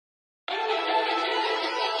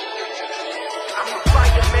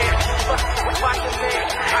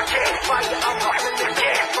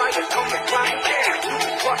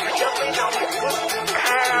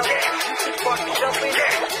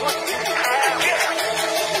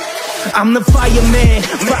I'm the fireman,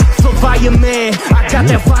 for fireman. I got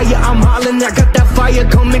that fire, I'm hollering, I got that fire,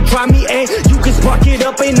 come and try me, and you can spark it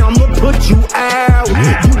up and I'ma put you out.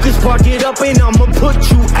 You can spark it up and I'ma put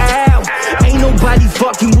you out. Ain't nobody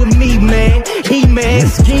fucking with me, man. He mad,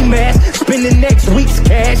 ski mask, spending next week's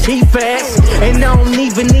cash, he fast. And I don't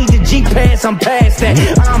even need a G-Pass, I'm past that.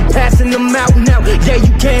 I'm passing them out now, yeah,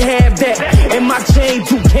 you can't have that. And my chain,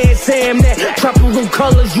 you can't say I'm that. Tropical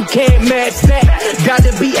colors, you can't match that.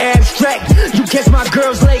 Gotta be abstract. You catch my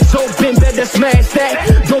girl's legs open, better smash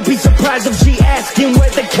that. Don't be surprised if she asking where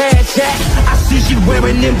the cash at. I see she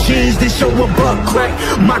wearing them jeans that show a butt crack.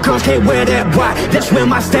 My girls can't wear that, why? That's where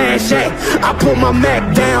my stash at. I put my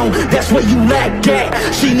Mac down, that's where you lack at.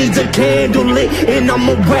 She needs a candle lit, and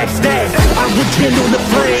I'ma wax that. I rekindle the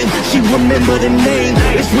flame, she remember the name.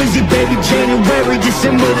 It's Wizzy, baby, January,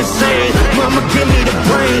 December the same. Mama, give me the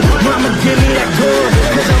brain, mama, give me that gun,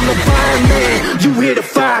 cause I'm the fireman, you hear the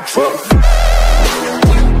fire truck.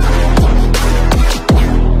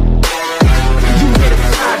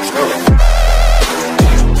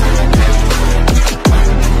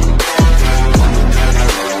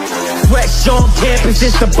 Fresh on campus,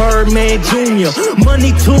 it's the Birdman Jr.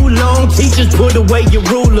 Money too long, teachers put away your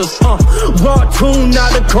rulers. Raw tune,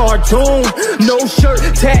 not a cartoon. No shirt,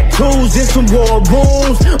 tattoos, and some war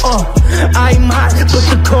wounds. I'm hot, but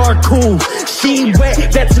the car cool. She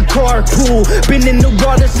wet, that's a carpool. Been in the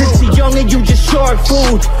water since you're young and you just shark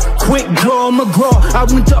food. Quick draw, McGraw, I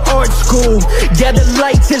went to art school. Yeah, the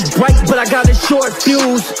lights is bright, but I got a short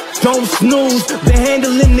fuse. Don't snooze, been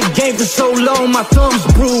handling the game for so long, my thumb's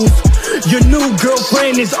bruised. Your new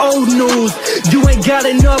girlfriend is old news. You ain't got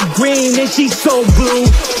enough green and she's so blue.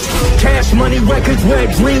 Cash Money Records where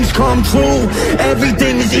dreams come true.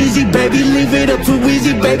 Everything is easy, baby, leave it up to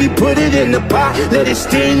Easy, baby. Put it in the pot, let it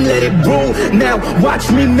steam, let it brew. Now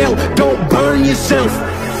watch me melt, don't burn yourself.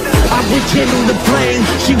 I rekindle the flame,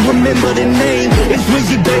 she remember the name. It's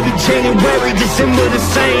Wizzy, baby, January, December the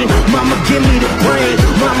same. Mama, give me the brain,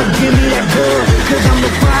 mama, give me that gun, cause I'm the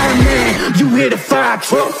fireman, you hear the fire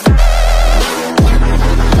truck.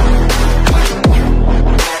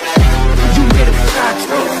 You hear the fire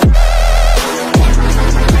truck.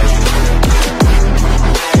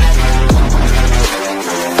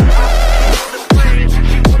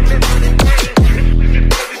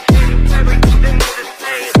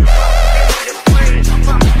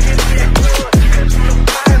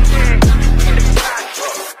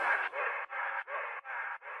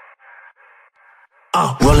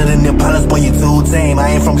 Rolling in the palace, boy, you too tame.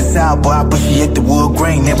 I ain't from the south, boy, I appreciate the wood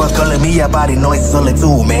grain. Never calling me about it, no, it's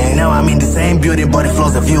solitude, man. Now I'm in the same building, but it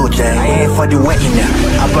flows a few chain. I ain't for the wetting now.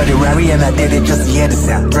 I brought the Rari and I did it just to hear the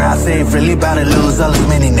sound. Drive safe, really about to lose all his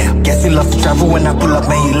money now. Guess he loves to travel when I pull up,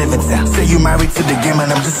 man, you live in town. Say you married to the game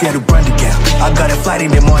and I'm just here to burn the count. I got a flight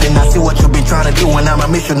in the morning, I see what you been trying to do when I'm a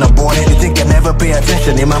mission aboard. Anything can never pay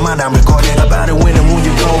attention, in my mind I'm recording. About to win the moon,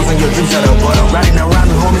 you goes and your dreams are the bottom. Riding around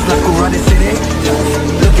the homies like who run the city.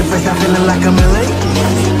 Looking fresh, I'm feeling like I'm LA.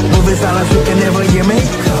 Moving silence, you can never hear me.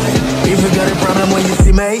 If you got a problem when you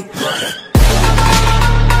see me.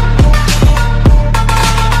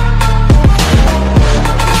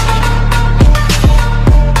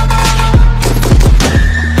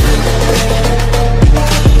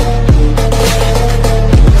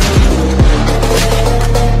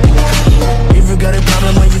 If you got a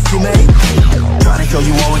problem when you see me. Try to show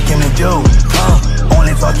you what we came to do.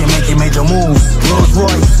 Only talking, making major moves. Rolls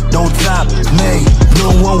Royce, don't stop me. No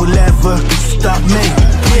one will ever stop me.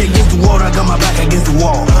 Yeah, against the wall, I got my back against the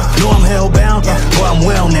wall. No, I'm hellbound, but I'm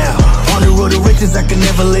well now. On the road to riches, I can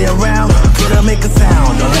never lay around. Could I make a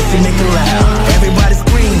sound, unless you make it loud? Everybody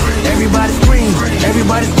scream, everybody scream,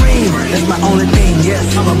 everybody scream. That's my only thing, yes,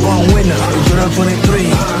 I'm a born winner. Jordan 23,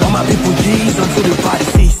 all my people G's until the party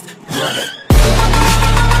ceased.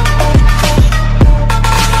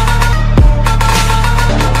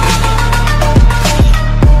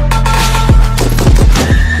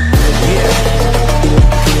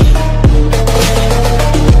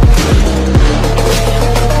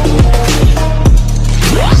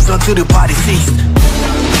 Until the party ceased.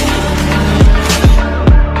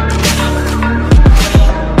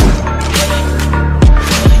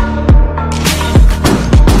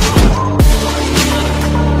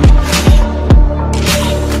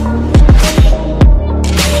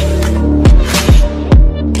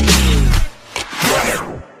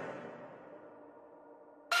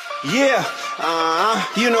 Yeah,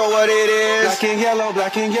 you know know what it is. Black and yellow,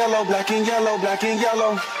 black and yellow, black and yellow, black and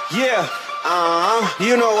yellow. Yeah,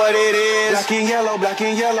 you know what it is. Black and yellow, black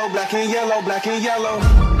and yellow, black and yellow, black and yellow.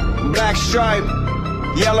 Black stripe,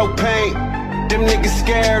 yellow paint. Them niggas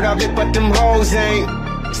scared of it, but them hoes ain't.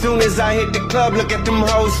 Soon as I hit the club, look at them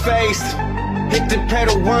hoes' face. Hit the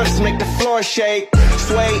pedal once, make the floor shake.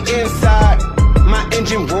 Sway inside, my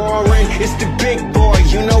engine roaring. It's the big boy,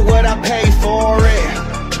 you know what I pay for it.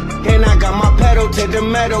 And I got my pedal to the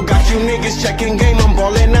metal. Got you niggas checking game, I'm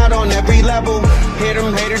ballin' out on every level. Hear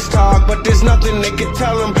them haters talk, but there's nothing they could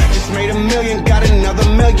tell them. Just made $1 million, got another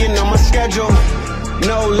 $1 million on my schedule.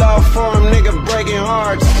 No love for them, nigga breaking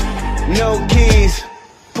hearts. No keys,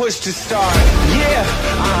 push to start. Yeah,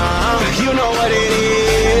 you know what it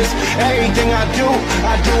is. Everything I do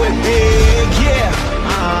it big.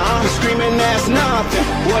 Yeah, screaming that's nothing.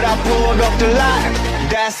 What I pulled off the lot,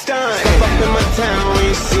 that's stunt. Step up in my town, when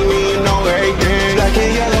you see me, you know everything. Black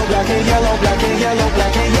and yellow, black and yellow, black and yellow,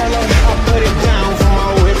 black and yellow. I put it down for my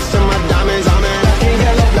whips and my diamonds. I'm in black and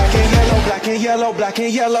yellow, black and yellow, black and yellow, black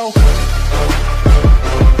and yellow.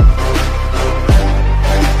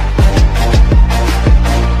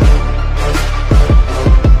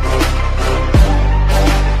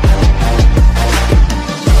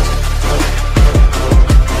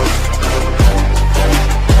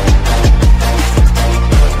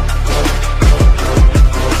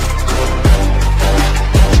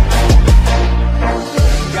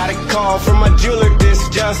 From my jeweler, this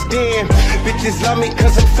just in. Bitches love me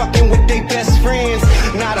cause I'm fucking with they best friends.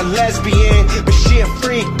 Not a lesbian, but she a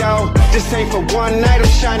freak though. This ain't for one night,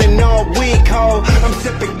 I'm shining all week, ho. I'm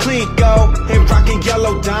sipping Clico and rocking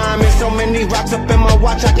yellow diamonds. So many rocks up in my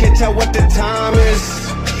watch, I can't tell what the time is.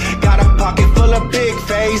 Got a pocket full of big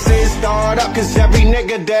faces. Throw it up cause every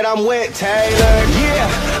nigga that I'm with tailored. Yeah,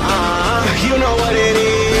 you know what it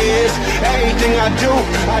is. Everything I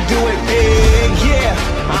do it big.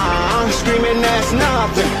 Yeah, screaming that's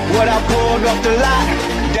nothing. What I pulled off the lot,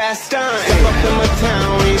 that's stunt. Step up in my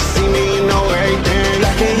town, when you see me, you know everything.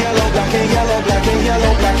 Black and yellow, black and yellow, black and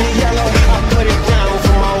yellow, black and yellow. I put it down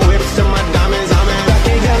for my whips and my diamonds. I'm in black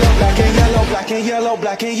and yellow, black and yellow, black and yellow,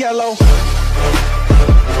 black and yellow.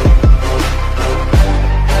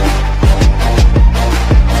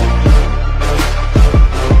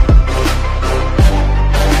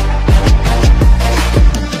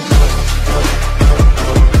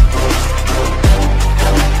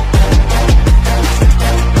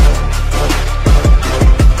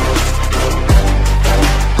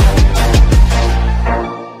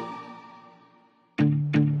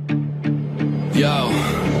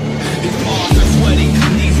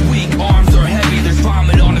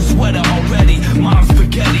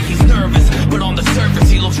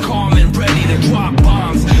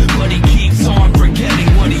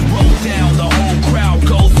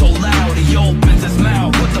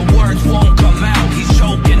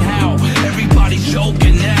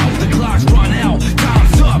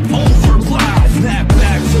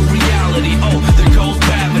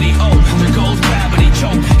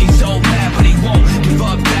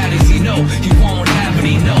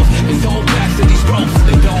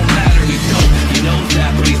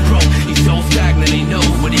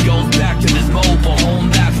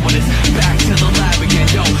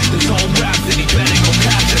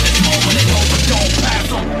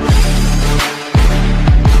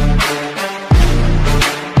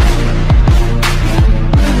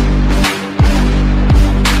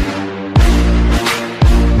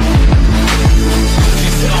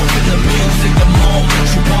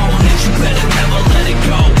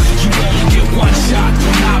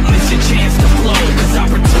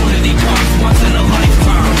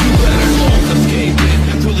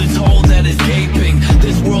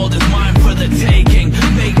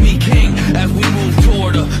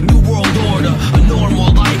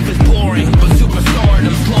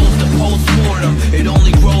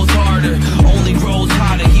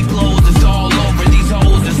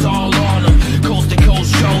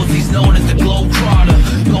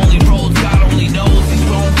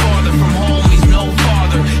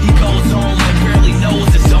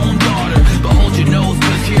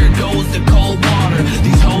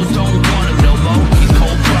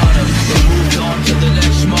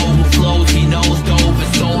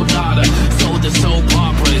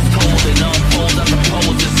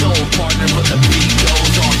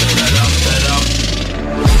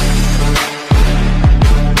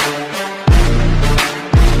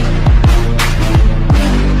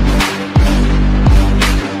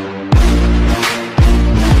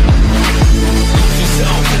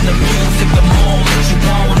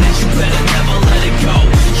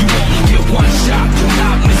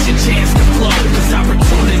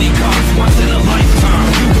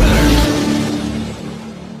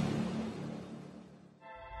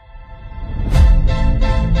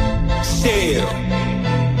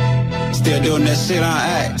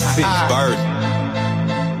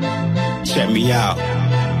 check me out.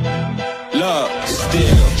 Look,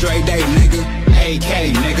 still, Dre Day, nigga,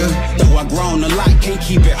 AK, nigga. Though I grown a lot, can't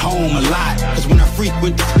keep it home a lot. Cause when I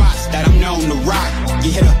frequent the spots that I'm known to rock,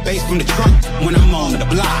 you hit a bass from the trunk when I'm on the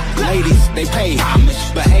block. Ladies, they pay homage,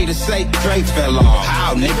 but haters say Dre fell off.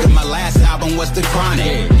 How, nigga? My last album was The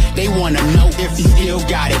Chronic. They wanna know if he still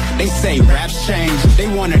got it. They say raps change, they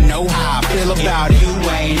wanna know how I feel about it. You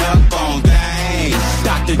ain't up on things.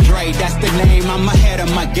 Dr. Dre, that's the name, I'm ahead of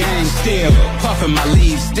my game. Still puffin' my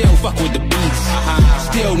leaves, still fuck with the beats.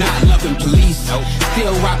 Still not loving police.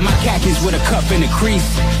 Still rock my khakis with a cup in the crease.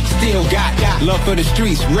 Still got love for the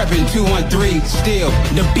streets, reppin' 213. Still,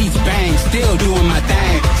 the beats bang, still doing my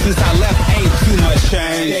thing. Since I left, ain't too much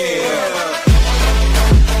change.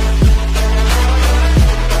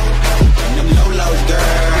 And them low-lows,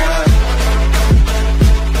 girl.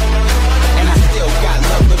 And I still got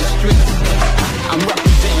love for the streets. I'm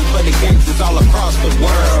representing for the gangsters all across the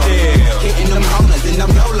world. Still hitting them corners and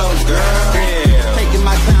them low-lows, girl. Still taking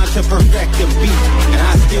my time to perfect the beat. And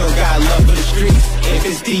I still got love for the streets. If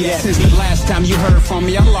it's DS. Since the last time you heard from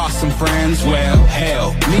me, I lost some friends. Well,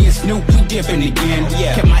 hell, me and Snoop, we different again.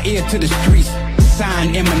 Yeah. Kept my ear to the streets.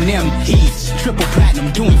 Signed Eminem, he's triple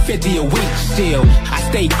platinum, doing 50 a week. Still, I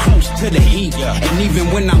stayed close to the heat. And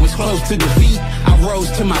even when I was close to defeat, I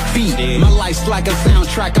rose to my feet. My life's like a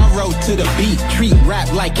soundtrack, I wrote to the beat. Treat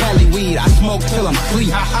rap like Calli weed, I smoke till I'm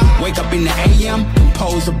sleep. Wake up in the AM,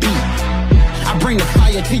 compose a beat. I bring the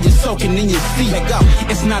fire till you're soaking in your seat.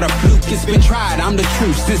 It's not a fluke, it's been tried, I'm the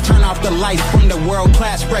truth. Since turn off the lights from the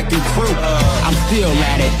world-class wrecking crew, I'm still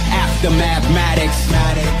at it, after mathematics.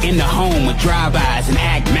 In the home with drive-bys and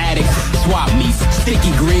agmatics. Swap meets,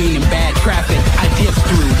 sticky green and bad traffic. I dip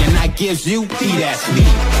through, and I gives you, that's me.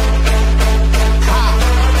 Ha.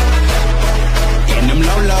 And them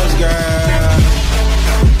low-lows, girl.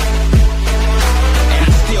 And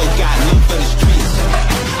I still got love for the streets.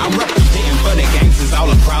 I'm representing for the gangsters all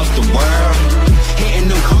across the world. Hitting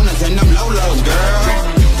them corners and them low-lows, girl.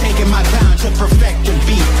 Taking my time to perfect the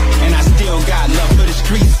beat. And I still got love for the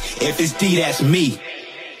streets. If it's D, that's me.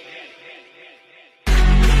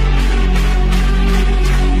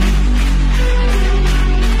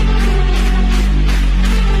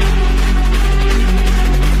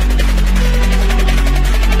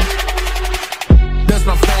 That's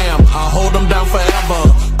my fam, I'll hold them down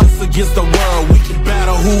forever. Us against the world, we can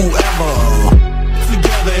battle whoever.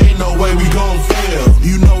 Together ain't no way we gon' fail.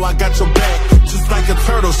 You know I got your back, just like a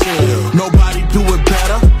turtle shell. Nobody do it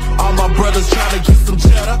better. All my brothers tryna get some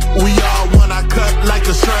cheddar. We all one, I cut like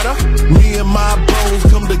a shredder. Me and my bros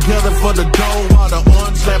come together for the dough. All the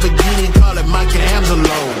orange Lamborghini, call it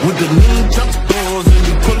Michelangelo. With the knee jump doors and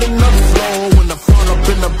you pulling up slow. When the fun up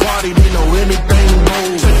in the party, they know anything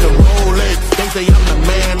goes. Check the Rolex, they say I'm the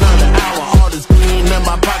man of the hour. All this green in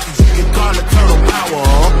my pockets, you can call it turtle power.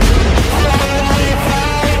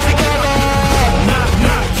 Knock,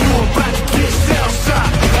 knock, you about to get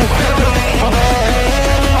shell-shocked.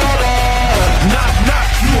 Knock,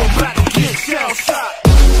 knock, you about to get shell-shocked.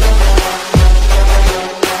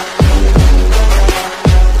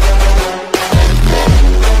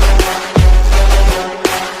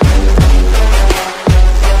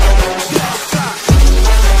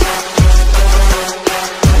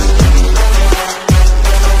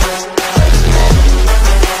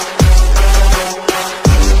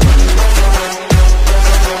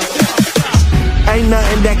 Ain't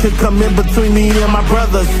nothing that could come in between me and my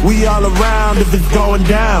brothers. We all around if it's going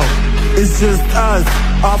down. It's just us,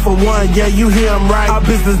 all for one, yeah, you hear him right. Our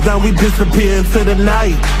business done, we disappear into the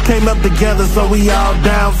night. Came up together, so we all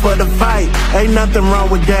down for the fight. Ain't nothing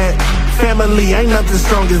wrong with that. Family, ain't nothing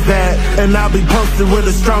strong as that. And I'll be posted with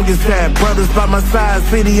the strongest at. Brothers by my side,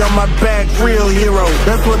 city on my back, real hero.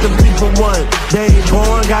 That's what the people want. They ain't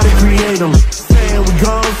born, gotta create them. Saying we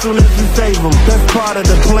gone soon as we save them. That's part of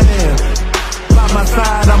the plan. By my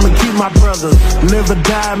side, I'ma keep my brothers. Live or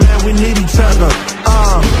die, man, we need each other.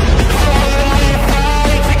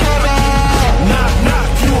 Knock, knock,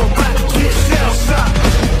 you about to get shell-shocked.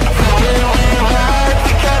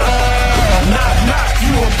 Knock, knock,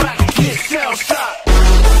 you about to get shell-shocked.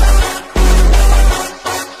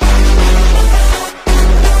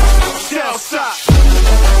 Shell-shocked.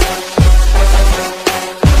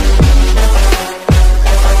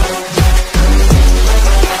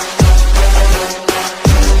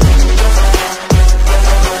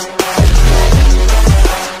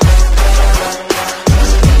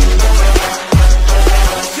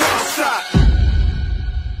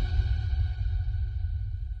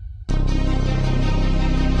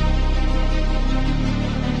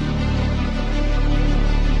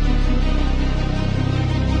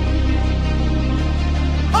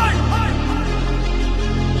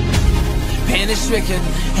 is stricken.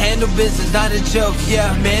 Handle business, not a joke,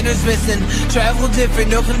 yeah. Manners missing, travel different,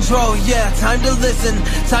 no control, yeah. Time to listen,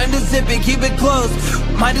 time to zip it, keep it close.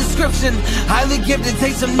 My description, highly gifted,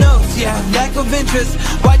 take some notes, yeah. Lack of interest,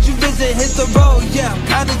 why'd you visit, hit the road, yeah.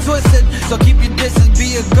 Kinda twisted, so keep your distance,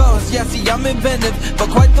 be a ghost. Yeah, see, I'm inventive, but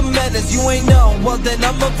quite the menace. You ain't know, well then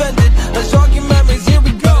I'm offended. Let's jog your memories, here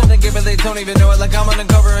we go. They give it, they don't even know it, like I'm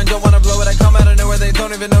undercover and don't wanna blow it. I come out of nowhere, they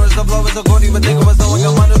don't even notice the flow is so cold. Even think it was knowing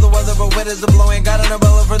I'm under the weather, but when is it blowing? Got an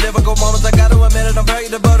umbrella for difficult moments, I gotta admit it. I'm very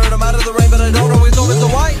devoted, I'm out of the rain, but I don't always know it's a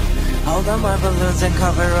white. Hold on my balloons and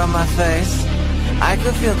cover up my face. I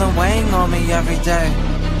could feel them weighing on me every day.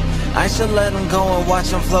 I should let them go and watch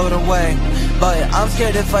them float away, but I'm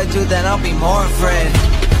scared if I do then I'll be more afraid.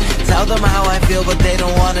 Tell them how I feel but they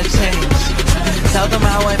don't wanna change. Tell them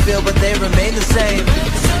how I feel but they remain the same.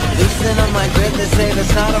 Loosen on my grip, they say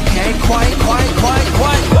that's not okay. Quiet,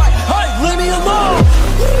 hey, leave me alone.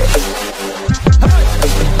 Hey,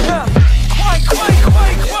 yeah, quiet,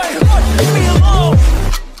 leave me alone.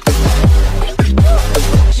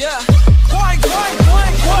 Yeah, quiet,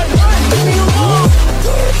 leave me alone.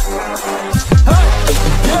 Hey,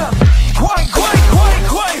 yeah, quiet,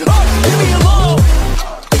 leave me alone.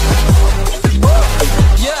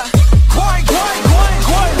 Yeah, quiet,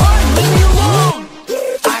 leave me alone.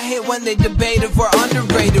 I hate when they debate if we're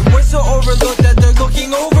underrated. We're so overlooked that they're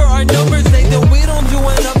looking over our numbers. Say that we don't do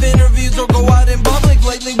enough interviews or go out in public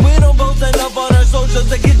lately. We don't post enough on our socials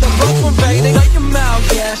to get the buzz from fading. Shut your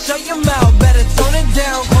mouth, yeah, shut your mouth. Better tone it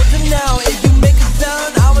down, close it now. If you make a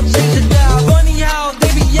sound, I will change it down. Funny how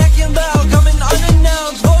they be yakking loud, coming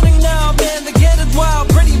unannounced. Voting now, man, the kid is wild,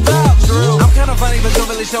 pretty loud. True, I'm kinda funny but don't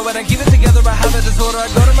really show it. I keep it together, I have a disorder. I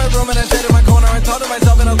go to my room and I sit in my corner and talk to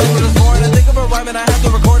myself and I live with this more. And I think of a rhyme and I have to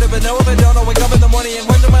record it, but no, if I don't, I'll wake up in the morning and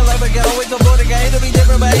wonder my life again. Always uploading, I hate to be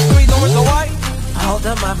different, but I hate to be normal, so why? Hold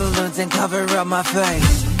up my balloons and cover up my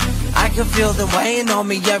face. I can feel them weighing on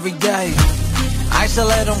me every day. I should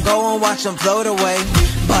let them go and watch them float away,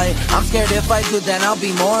 but I'm scared if I do then I'll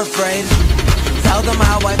be more afraid. Tell them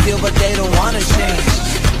how I feel but they don't wanna change.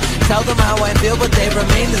 Tell them how I feel but they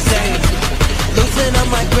remain the same. Loosen up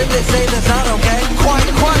my grip, they say that's not okay. Quiet,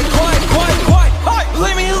 hey,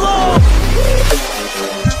 leave me alone.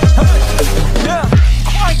 Hey, yeah,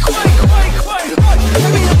 quiet,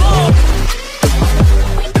 leave me alone.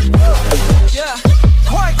 Yeah,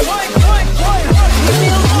 quiet, leave me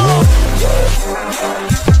alone.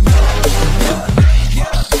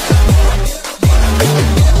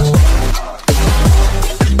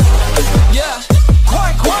 Yeah,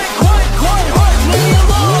 quiet, leave me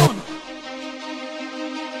alone.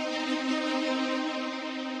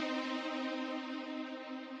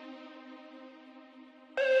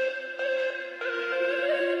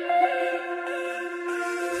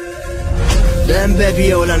 Then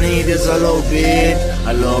baby all I need is a little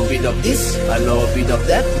bit of this, a little bit of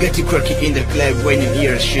that. Get you quirky in the club when you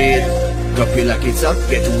hear shit. Drop it like it's up,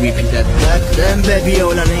 get to whipping that back. Then baby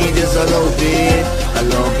all I need is a little bit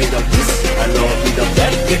of this, a little bit of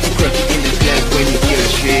that. Get you quirky in the club when you hear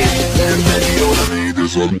shit. Then baby all I need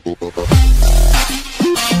is a little bit of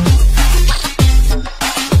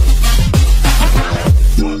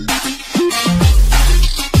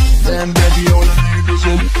Then baby all I need is a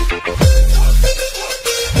little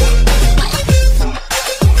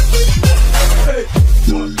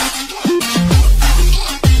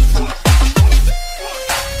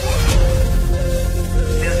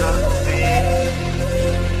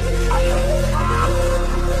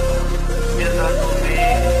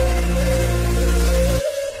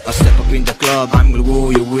I'm gonna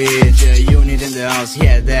woo you with the unit in the house,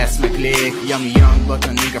 yeah, that's my clique. I'm young but a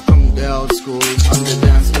nigga from the old school. On the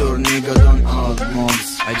dance floor, nigga, don't out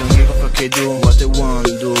mobs. I don't give a fuck, I do what I want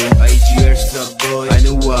to do. 8 years up, boy, I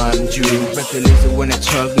don't want you. Better listen when I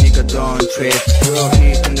talk, nigga, don't trip. You're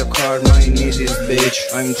hit in the car, my need is bitch.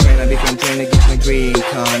 I'm trying to get my drink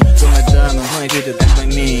on. So my done, I'm going to that's my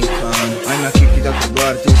main con. I'm gonna kick it up the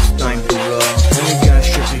bar, it's time to go. And you gotta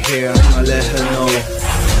shoot her here, I'ma let her know.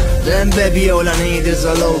 Then baby all I need is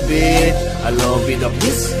a little bit of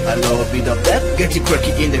this, a little bit of that. Get you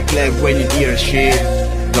quirky in the club when you hear shit.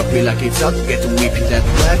 Drop it like it's hot, get to whipping that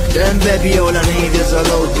back. Then baby all I need is a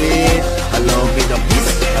little bit of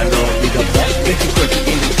this, a little bit of that. Get you quirky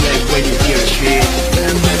in the club when you hear shit.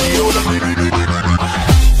 Then baby all I need is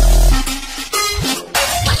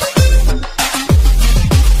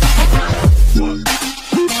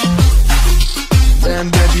Then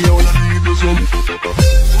baby all I need is a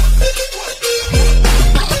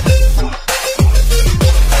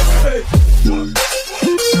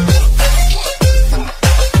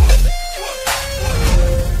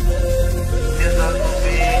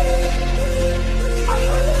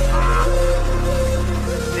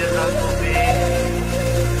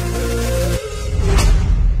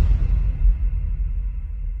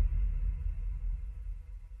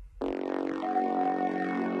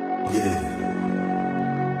Yeah.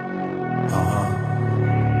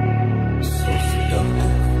 So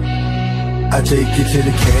seductive. I take you to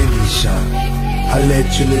the candy shop. I let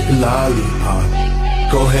you lick the lollipop.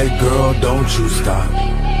 Go ahead, girl, don't you stop.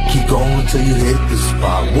 Keep going till you hit the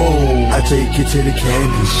spot. Whoa. I take you to the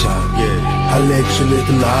candy shop. Yeah. I let you lick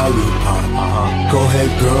the lollipop. Go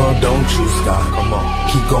ahead, girl, don't you stop. Come on.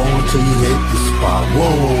 Keep going till you hit the spot.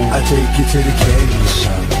 Whoa. I take you to the candy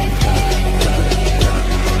shop.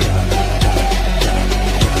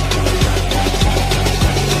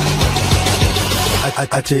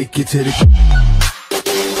 I take you to the.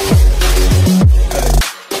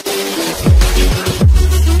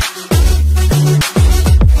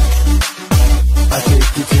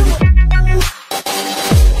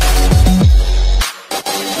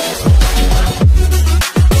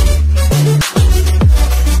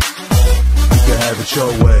 Your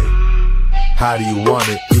way. How do you want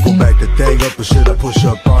it? You gon' back the thing up or should I push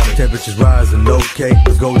up on it? Temperatures rising, okay,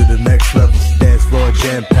 let's go to the next level. Dance floor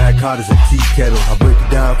jam-packed, hot as a tea kettle. I'll break it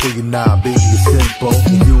down for you now, baby, it's simple.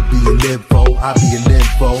 And you'll be an info, I'll be an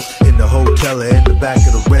info. In the hotel or in the back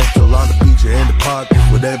of the rental, on the beach or in the park,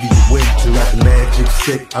 whatever you went to. Got the magic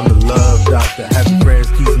stick, I'm the love doctor. Having friends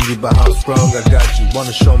teasing me about how strong I got you.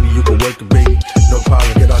 Wanna show me you can work the baby? No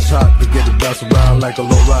problem, get on top to get it bounce around like a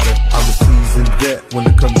low rider. I'm a seasoned vet when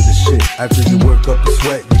it comes to the shit. After you work up the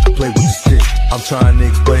sweat, you can play with the stick. I'm trying to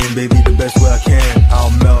explain, baby, the best way I can.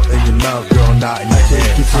 I'll melt in your mouth, girl, not in your hand. I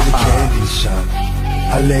take you to the candy shop.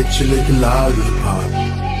 I let you lick the lollipop.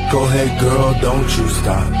 Go ahead, girl, don't you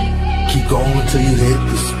stop. Keep going till you hit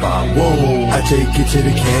the spot. Whoa. I take you to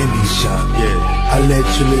the candy shop. Yeah. I let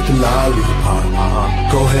you lick the lollipop.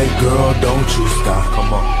 Go ahead, girl, don't you stop.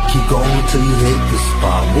 Come on. Keep going till you hit the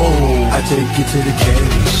spot. Whoa. I take you to the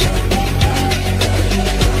candy shop.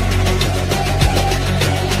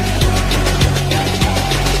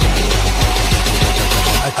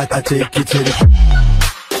 I take you to the.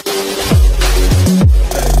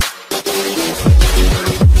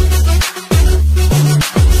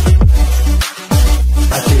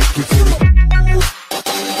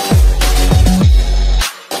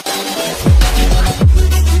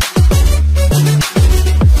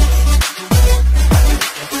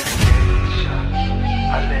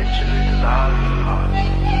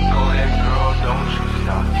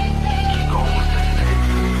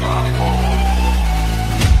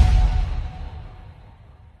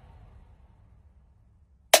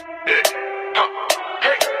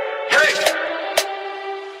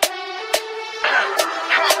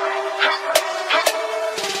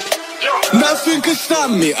 Nothing can stop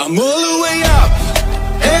me, I'm all the way up.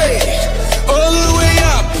 Hey, all the way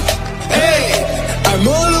up. Hey, I'm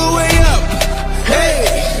all the way up. Hey,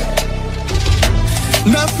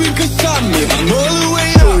 nothing can stop me, I'm all the way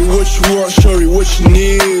up. Show you what you want, show you what you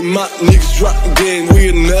need. My niggas drop again,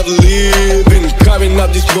 we'll never leave. Been carving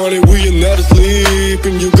up this money, we'll never sleep.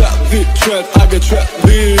 And you got big trap, I got trap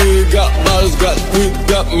big. Got bottles, got weed,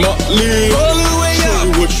 got Motley. All the way up. Show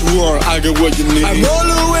you what you want, I got what you need. I'm all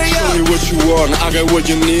the way up. Show you what you want, I got what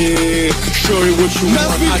you need. Show you what you want,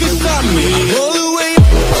 I got what you need. I'm all the way up.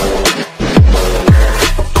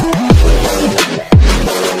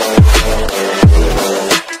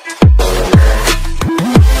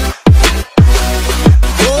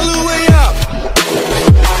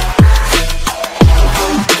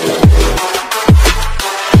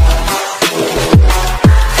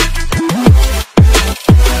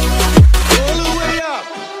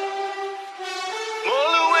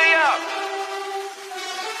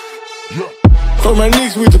 On my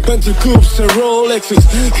knees with the Benja Coopex and Rolexes.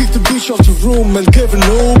 Kicked the bitch off the room and gave her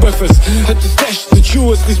no breakfast. Had to stash the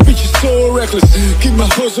jewels, this bitch is so reckless. Keep my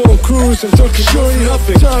hoes on cruise, I'm talking showing off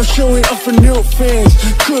it. Time showing off for new fans.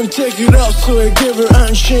 Couldn't take it out, so I gave her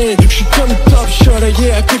unchained. She come top shot,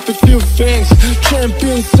 yeah, I keep a few fangs.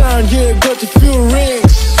 Champion sound, yeah, got a few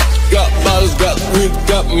rings. Got bottles, got weed,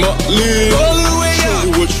 got Motley. All the way up. Show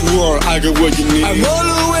you what you want, I got what you need. I'm all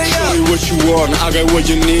the way up. Show you what you want, I got what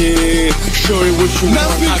you need. Show you what you want,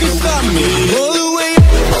 I got what you need. All the way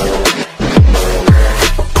up.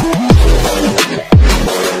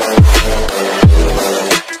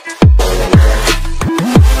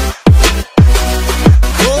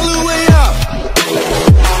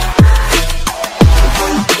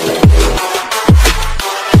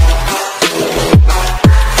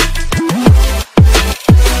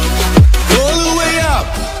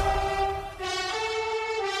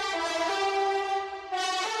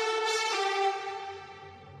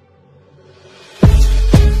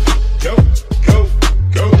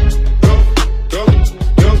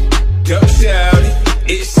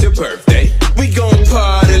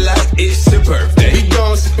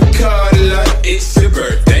 Bacardi like it's your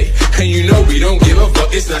birthday. And you know we don't give a fuck,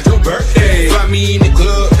 it's not your birthday. Find me in the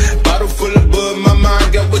club, bottle full of bud. My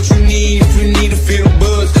mind got what you need if you need to feel the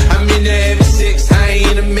buzz. I'm in the having sex, I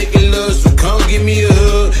ain't into making love. So come give me a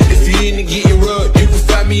hug. If you into getting rubbed, you can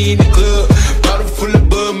find me in the club. Bottle full of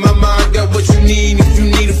bud, my mind got what you need if you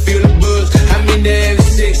need to feel the buzz. I'm in the having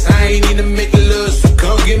sex, I ain't into making love. So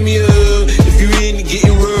come give me a hug. If you into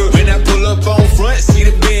getting rubbed. When I pull up on front, see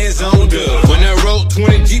the Benz on dub. When I roll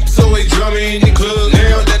 20 Jeeps, always drumming in the club.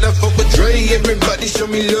 Now that I fuck with Dre, everybody show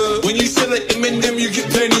me love. When you sell it, M&M, you get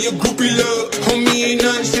plenty of groupie love. Homie ain't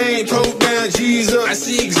nothing changed, pull down, G's up. I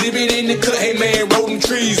see exhibit in the cut, hey man, roll them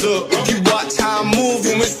trees up. You watch how I move,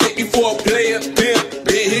 you mistake me for a player, pimp.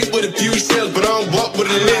 Been hit with a few shells, but I don't walk with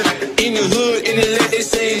a limp. In the hood, in the land, they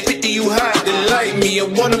say 50 you hot. They like me, I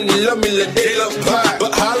want them to love me like they love pie.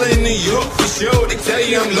 But holla in New York for sure, they tell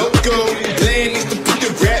you I'm loco. Plan is to put the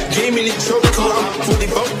rap game in the chokehold. I'm fully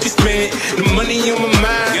focused, man, the money on my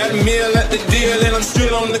mind. Got a meal at the deal and I'm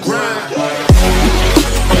still on the grind.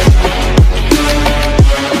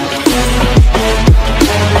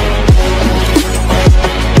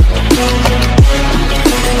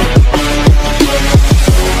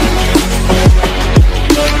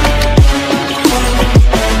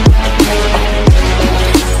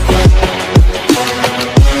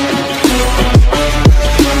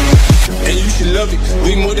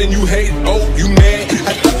 Way more than you hate, oh, you mad?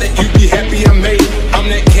 I thought that you'd be happy I made it. I'm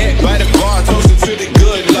that cat by the bar, toasting to the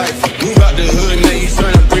good life. Move out the hood, now you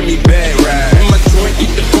tryna bring me back, right? In my joint, eat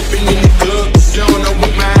the pumping in the club. Showing up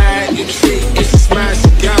with my eye, your chick, it's a smash, she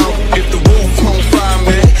gone. If the roof on fire,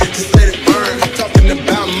 man, just let it burn. Talking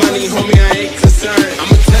about money, homie, I ain't concerned.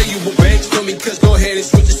 I'ma tell you what banks for me, cause go ahead and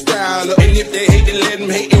switch your style up. And if they hate, then let them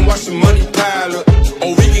hate and watch the money pile up.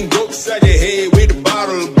 Or we can go beside your head with a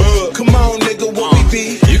bottle of bug. Come on, nigga, what we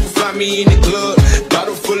be? You can find me in the club,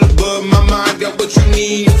 bottle full of bud. My mind got what you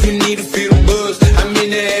need if you need to feel the buzz. I'm in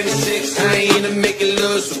the having sex, I ain't into making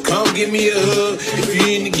love. So come give me a hug. If you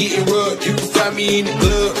into getting rubbed, you can find me in the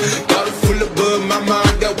club, bottle full of bud. My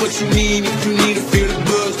mind got what you need if you need to feel the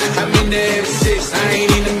buzz. I'm in the having sex, I ain't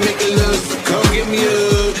into making love. So come give me a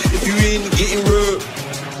hug. If you into getting rubbed.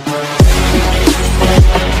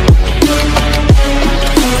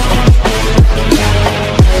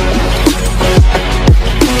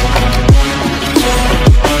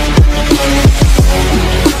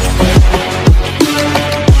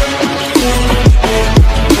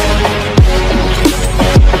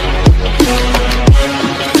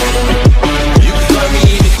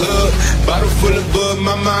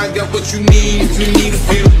 My mind got what you need if you need to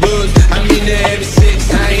feel the buzz. I'm in the having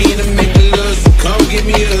sex, I ain't into making love. So come give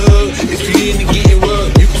me a hug. If you into getting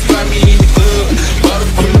rubbed, you can find me in the club, bottle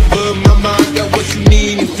full of bud. My mind got what you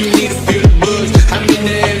need if you need to feel the buzz. I'm in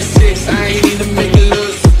the having sex, I ain't into making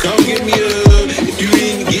love. So come give me a hug. If you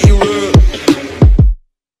into getting rubbed.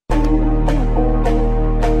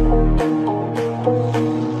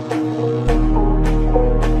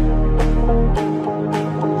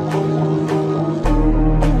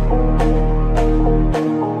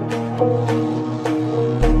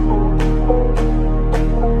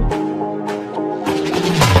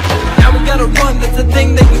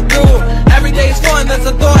 That's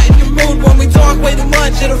a thought in your mood when we talk way too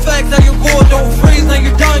much. It affects how you go. Don't freeze, now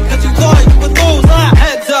you're done cause you thought you would lose.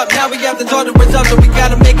 Heads up, now we got the daughter up, so we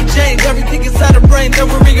gotta make a change. Everything inside the brain, then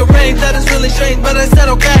we rearrange. That is really strange, but I said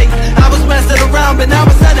okay. I was messing around, but now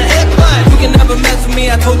it's time to hit play. You can never mess with me,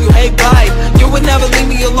 I told you hey bye. You would never leave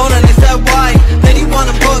me alone and I said why. Then you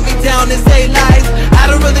wanna put me down and say lies. I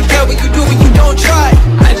don't really care what you do, but you don't try.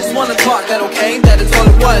 I just wanna talk, that okay, that is all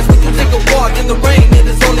it was. We can take a walk in the rain, it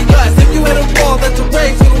is only us. If you hit a wall, that's a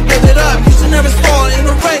race, we will give it up. You should never stall in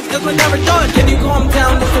a race, cause we're never done. Can you calm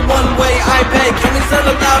down, it's a one-way I pay. Can we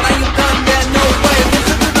settle down, are you done? Yeah, no way.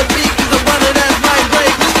 Listen to the beat, cause I run it as my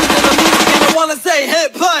break. Listen to the music and I wanna say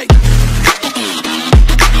hit play.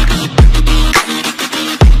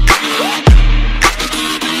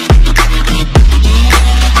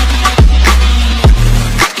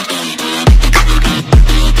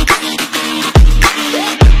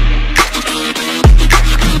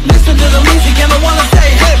 Listen to the music and I wanna say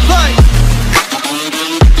hit play.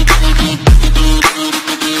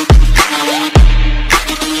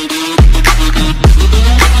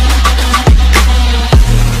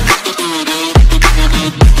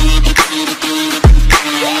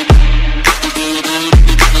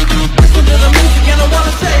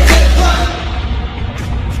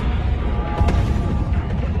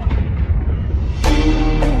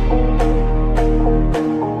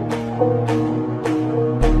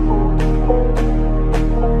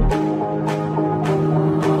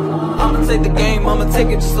 take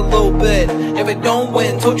it just a little bit. If it don't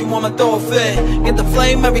win, told you I'ma throw a fit. Get the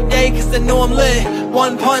flame every day cause they know I'm lit.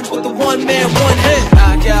 One punch with the one man, one hit.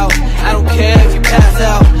 Knock out, I don't care if you pass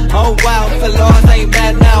out. Oh wow, if I lost, I ain't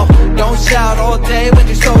mad now. Don't shout all day when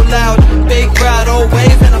you're so loud. Big crowd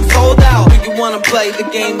always and I'm sold out. Do you wanna play the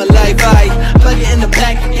game of life? I plug it in the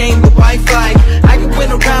back, the game, the Wi-Fi. I can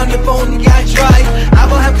win around if only I try. I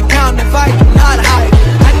will have to count if I do not hide.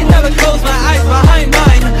 I can never close my eyes behind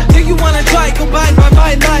mine. Do you wanna try, go by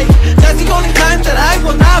my life? That's the only time that I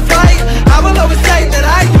will not fight. I will always say that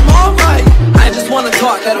I am alright. I just wanna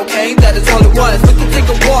talk, that okay, that is all it was. We can take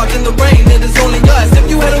a walk in the rain, it is only us. If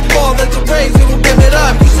you hit a wall, that's a race, we will give it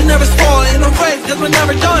up. You should never stall in a race, cause we're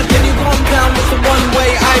never done. Can you calm down with the one way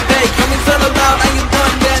I beg? Can we settle out, are you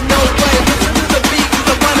done? Yeah, no way. Listen to the beat, cause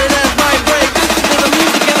I want it as my break. Listen to the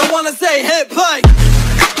music and I wanna say hit play.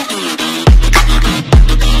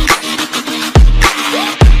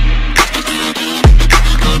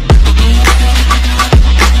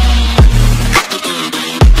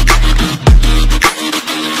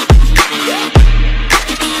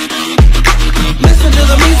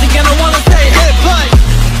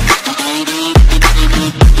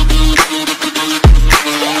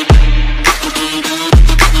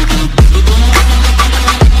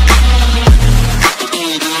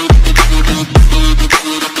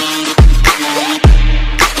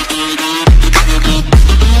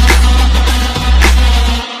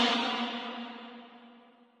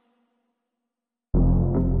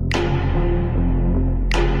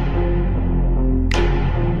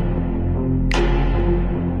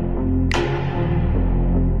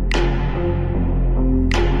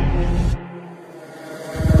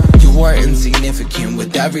 Insignificant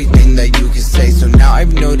with everything that you can say. So now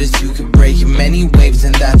I've noticed you can break in many waves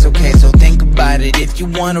and that's okay. So think about it, if you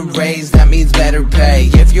wanna raise, that means better pay.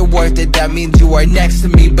 If you're worth it, that means you are next to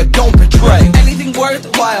me, but don't betray. Anything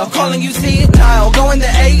worthwhile, calling you senile. Going the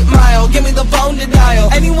 8 mile, give me the phone to dial.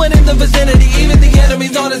 Anyone in the vicinity, even the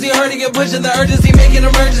enemies, honestly hurting and pushing the urgency, making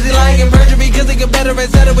emergency, lying in perjury because they get better. I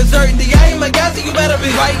said it with certainty, I ain't my guy, so you better be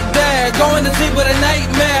right there. Going to sleep with a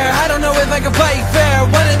nightmare, I don't know if I can fight fair.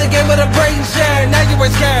 Winning the game with a brain share, now you were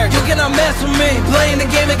scared. You cannot mess with me, playing the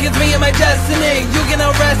game against me and my destiny. You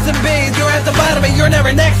cannot rest in peace, you're at the bottom and you're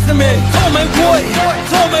never next to me. Told my boy,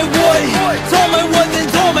 told my boy, told my what, then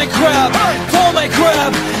told my crap. Told my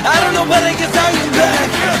crap, I don't know but I guess I am back.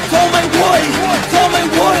 Told my boy, told my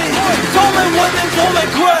boy, told my what, then told my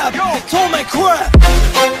crap. Told my crap.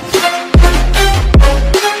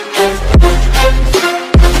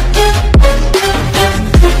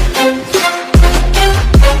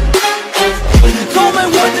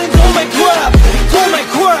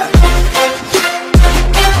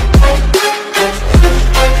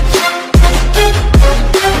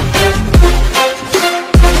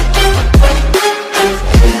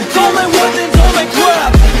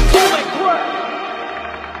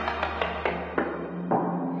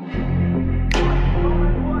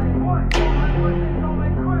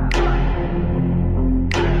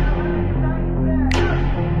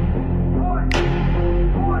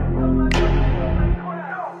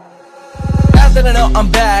 I'm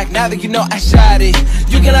back, now that you know I shot it.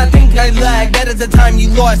 You cannot think I lagged, that is the time you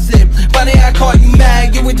lost it. Funny I caught you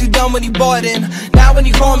mad, you were too dumb when you bought in. Now when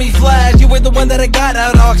you call me Flash, you were the one that I got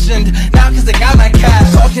out auctioned. Now cause I got my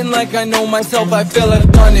cash, talking like I know myself, I feel I've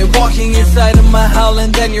done it. Walking inside of my hell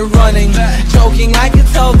and then you're running. Joking, I can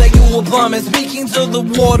tell that you will plummet. Speaking to the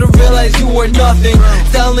water, realize you were nothing.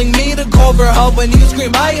 Telling me to call for help when you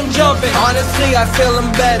scream, I am jumping. Honestly, I feel I'm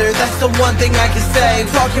better, that's the one thing I can say.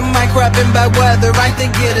 Talking my crap in bad weather, I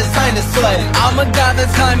think it is time to slay. I'm a god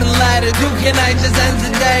that's climbing ladders, who can I just end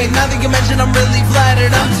today? Now that you mention I'm really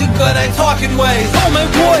flattered, I'm too good at talking ways. Told my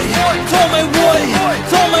boy, told my boy,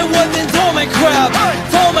 told my what, then told my crap.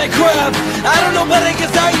 Told my crap, I don't know but I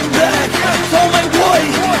guess I am back. Told my boy,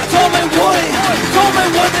 told my boy, told my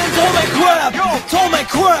what, then told my crap. Told my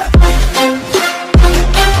crap.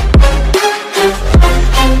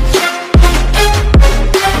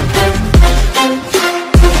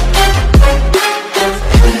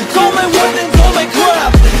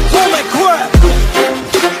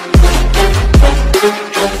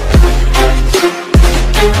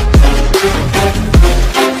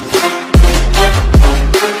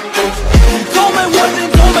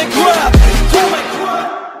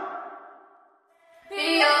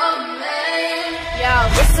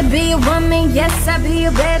 Yes, I'll be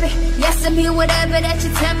your baby. Yes, I'll be whatever that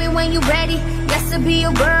you tell me when you're ready. Yes, I'll be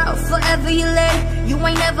your girl, forever your lady. You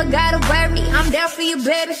ain't never gotta worry, I'm there for you,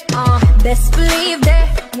 baby. Best believe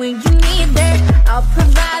that when you need that, I'll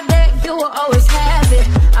provide that. You will always have it.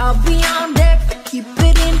 I'll be on deck, keep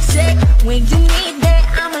it in check when you need that.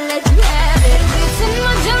 I'ma let you have it. Bitch in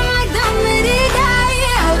my drum like D.R.E.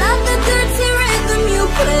 I love the dirty rhythm you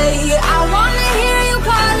play. I wanna hear you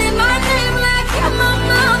calling my name like you're my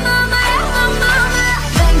mama, you're my mama.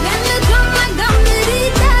 Banging the drum like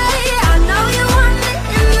D.R.E. I know you want it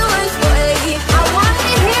in the worst way. I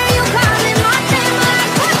wanna hear you calling my name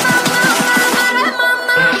like you're my mama, you're my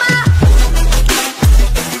mama.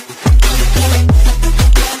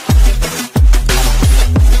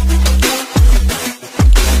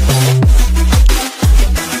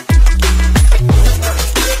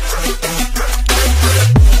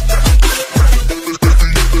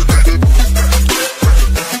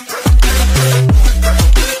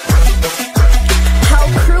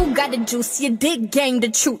 Juice, your dick gang the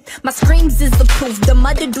truth. My screams is the proof. The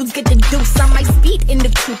mother dudes get the deuce. I might speed in the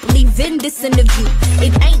coupe, leaving this interview.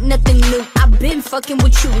 It ain't nothing new. I've been fucking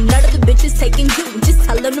with you. None of the bitches taking you. Just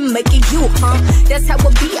tell them to make it you, huh? That's how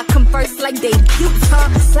it be. I come first like debuts, huh?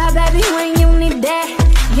 So baby, when you need that,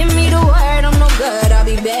 give me the word. I'm no good. I'll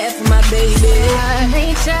be bad for my baby.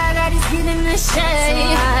 Make sure that he's getting the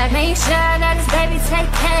shade. Make sure that his baby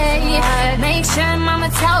take care. Make sure mama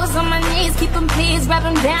toes on my knees. Keep him please, rub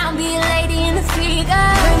him down. Be a lady in the figure.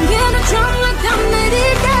 Bringing a drum like D.R.E.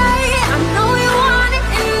 I know you want it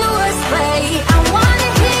in the worst way. I wanna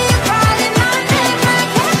hear you calling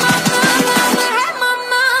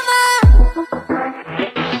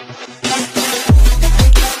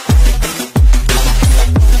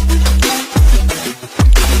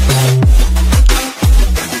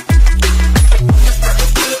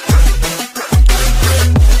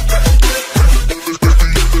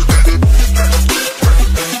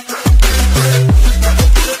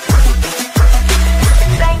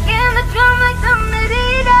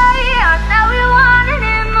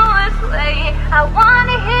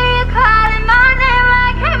my name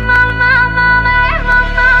like hey mama, mama, hey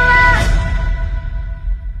mama.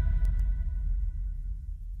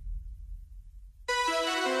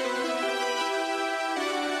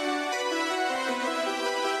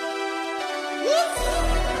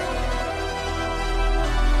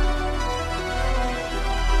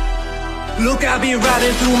 Look, I've been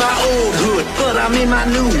riding through my old hood, but I'm in my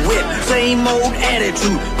new whip. Same old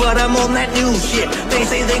attitude, but I'm on that new shit. They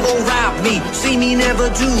say they gon' rob me, see me never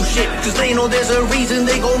do shit, cause they know there's a reason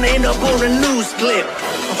they gon' end up on a news clip.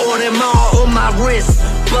 Or them all on my wrist,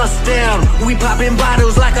 bust down. We popping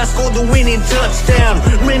bottles like I scored the winning touchdown.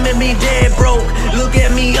 Remember me dead broke, look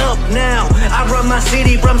at me up now. I run my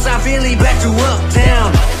city from South Philly back to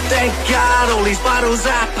uptown. Thank God, all these bottles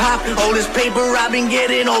I pop, all this paper I've been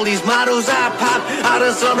getting, all these models I pop. I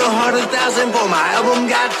done sold 100,000 for my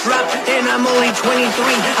album got dropped, and I'm only 23.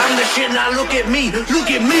 I'm the shit, now look at me,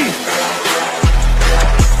 look at me.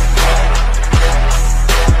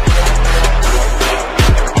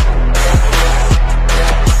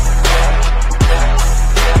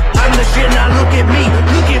 I'm the shit, now look at me,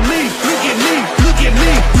 look at me, look at me, look at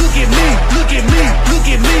me, look at me, look at me, look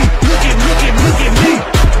at me, look at me, look at me.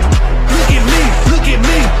 Look at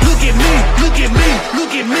me, look at me, look at me,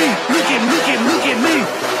 look at me, look at me, look at me.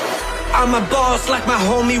 I'm a boss like my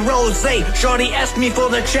homie Rose. Shorty asked me for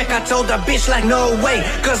the check, I told the bitch like no way.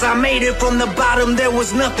 Cause I made it from the bottom, there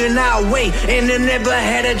was nothing our way. And I never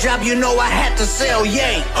had a job, you know I had to sell,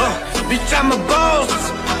 yay. Bitch, I'm a boss,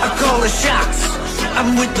 I call the shots.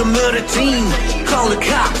 I'm with the murder team, call the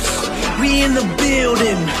cops. We in the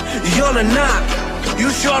building, you're not. You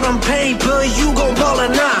short on paper, you gon' ball or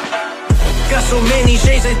not. Got so many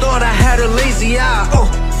shades, they thought I had a lazy eye.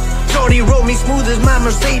 Shorty rode me smooth as my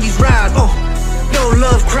Mercedes ride. No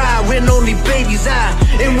love cry when only babies die.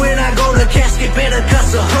 And when I go to casket, better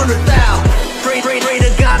cuss 100,000. Pray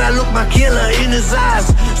to God, I look my killer in his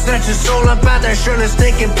eyes. Snatch his soul up out that shirt and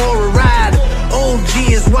taking for a ride.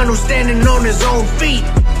 OG is one who's standing on his own feet.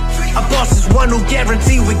 A boss is one who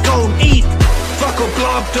guarantee we gon' eat. Fuck a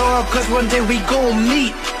blob dog, cause one day we gon'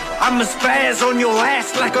 meet. I'ma spaz on your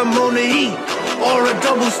ass like I'm on the heat. Or a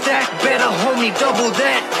double stack, better homie, double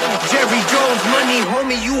that. Jerry Jones money,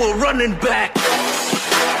 homie, you a running back.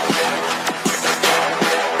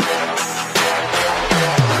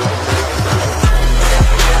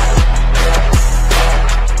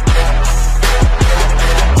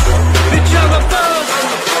 Bitch, I'm a boss,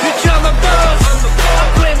 bitch, I'm a boss. I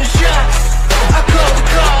plan the shots, I call the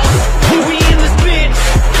calls. We in this bitch,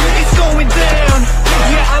 it's going down.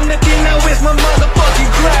 Yeah, I'm the king, now where's my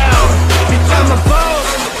motherfucking crown? Bitch, I'm a boss,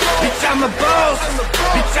 bitch, I'm a boss.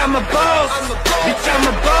 Bitch, I'm a boss, bitch, I'm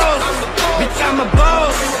a boss. Bitch, I'm a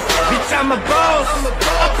boss, bitch, I'm a boss.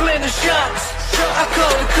 I plan the shots, I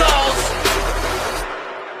call the calls.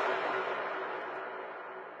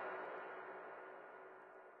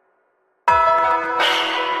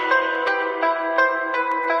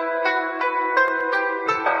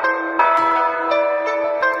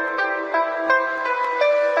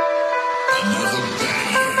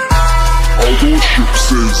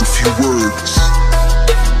 says a few words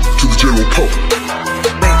to the general public.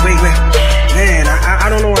 Wait. Man,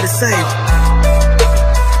 I don't know what to say.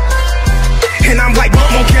 And I'm like, what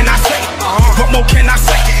more can I say? What more can I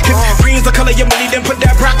say? If green's the color of your money, then put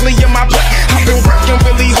that broccoli in my plate. I've been working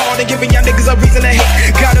really hard and giving y'all niggas a reason to hate.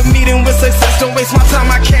 Got a meeting with success, don't waste my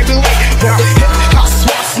time, I can't be late. Hip-hop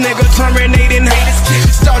swaps, nigga, terminating haters.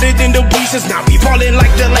 Started in the bleachers, now we ballin'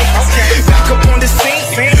 like the Lakers. Back up on the scene,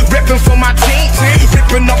 reppin' for my team.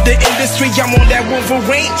 Rippin' up the industry, I'm on that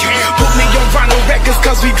Wolverine. Put me on vinyl records,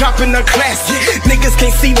 cause we dropping the classic. Niggas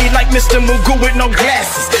can't see me like Mr. Mugu with no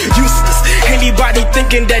glasses. Useless, anybody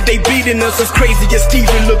thinking that they beating us is crazy as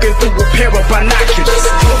Steven looking through a pair of binoculars.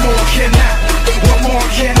 What more can I? What more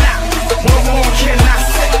can I? What more can I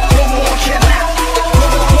say? What more can I?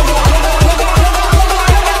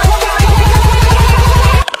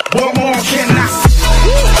 What more can I say?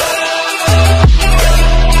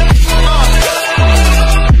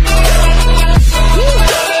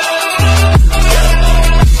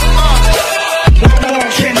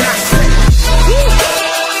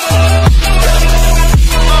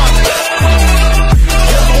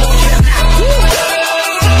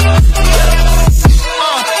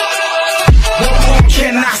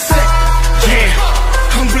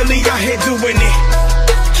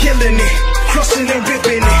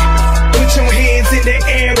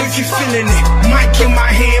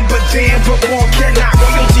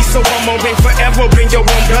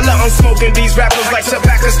 I'm smoking these rappers like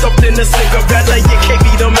tobacco stuffed in a cigarette. You can't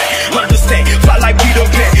be the man, understand, fly like Peter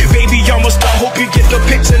Pan. Baby, almost I hope you get the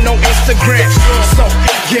picture, no Instagram. So,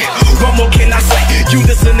 yeah, what more can I say? You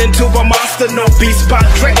listening to a monster, no beast by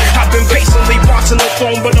Dre. I've been patiently watching the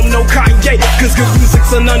phone, but I'm no Kanye. Cause good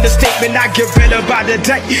music's an understatement, I get better by the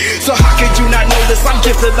day. So how could you not notice I'm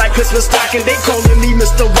gifted like Christmas stocking? They calling me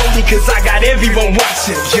Mr. Rolly cause I got everyone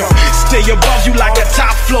watching. Yo, stay above you like a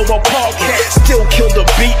top floor podcast. Still kill the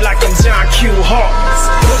beat like I'm John Q. Hawkins.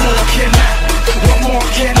 What more can I? What more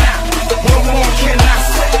can I? What more can I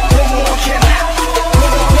say? What more can I?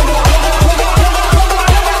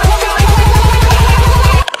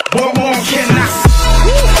 What more can I say?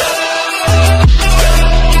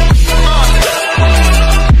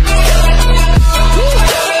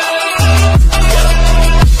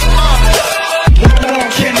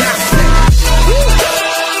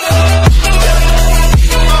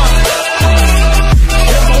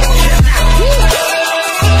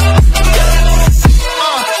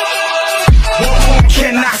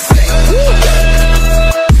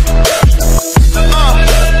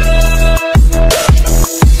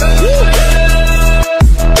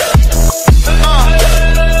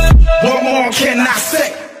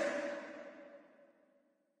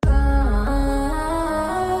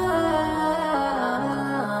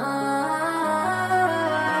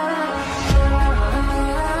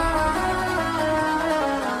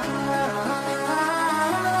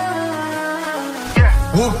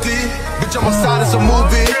 Bitch, I'm outside, it's a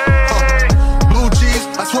movie. Blue cheese,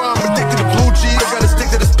 I swear I'm addicted to blue cheese. I gotta stick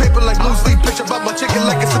to this paper like blue sleep. Bitch, about my chicken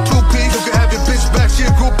like it's a two-piece. You can have your bitch back, she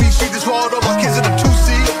a groupie. She just swallowed all my kids in a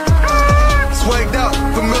two-seat. Swagged out,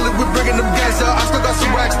 familiar with bringing them gas out. I still got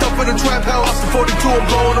some racks stuff in the trap house. Off the 42, I'm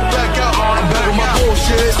blowing them back out. I'm back with my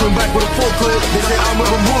bullshit, swim back with a full clip. They say I'm a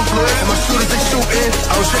ruthless, and my shooters they shooting.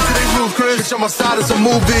 I was straight to they roof, Chris. Bitch, I'm outside, it's a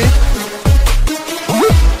movie.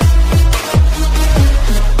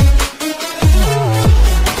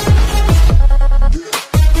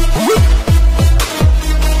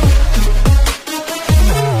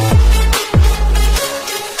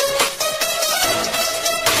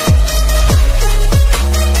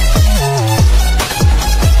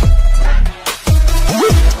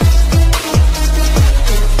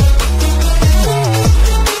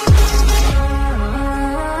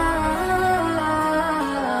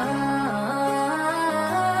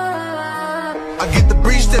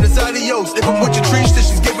 Adios, if I'm with your trees, then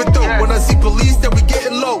she's giving dope. When I see police, then we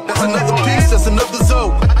getting low. That's another piece, that's another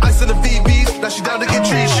zone. Ice in the VBs, now she down to get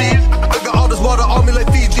tree sheet. I got all this water on me like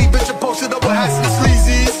Fiji. Bitch, I posted up with hats and the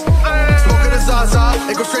sleazies. Smoking a Zaza,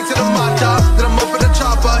 and go straight to the Mata. Then I'm up in the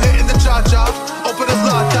chopper, hitting the cha-cha. Open the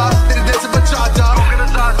Lata, did it dance in bachata. Smoking a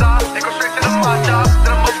Zaza, and go straight to the Mata.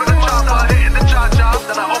 Then I'm up in the chopper, hitting the cha-cha.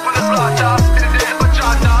 Then I open the Lata, did it dance in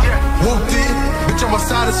bachata. Whoop-dee, bitch, I'm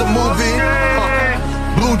outside, it's a movie.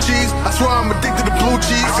 Blue cheese, I swear I'm addicted to blue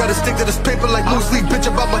cheese. Gotta stick to this paper like blue sleep. Bitch,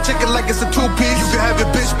 about my chicken like it's a two-piece. You can have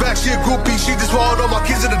your bitch back, she a groupie. She just swallowed all my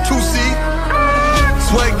kids in a two-seat.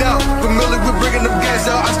 Swagged out, familiar with bringing them gas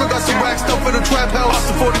out. I still got some racks stuff in the trap house. Off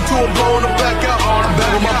the 42, I'm blowing them back out. I'm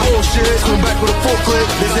back with my bullshit, swim back with a full clip.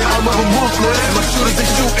 They say I'm a ruthless, and my shooters they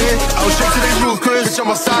shooting. I was straight to they roof, Chris. Bitch,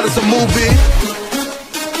 I'm outside, it's a movie.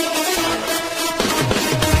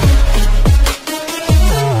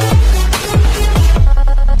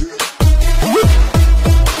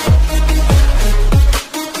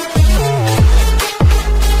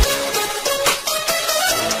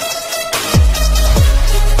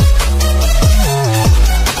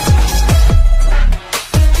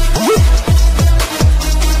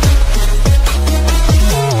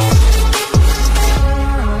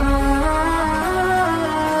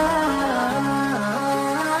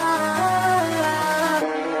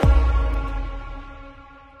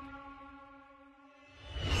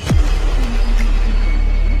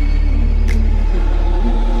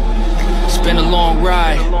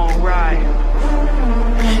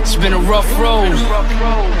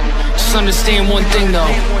 Just understand one thing though,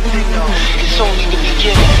 it's only the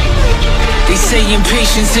beginning. They say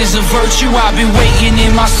impatience is a virtue. I've been waiting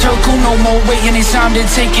in my circle. No more waiting, it's time to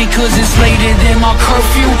take it, cause it's later than my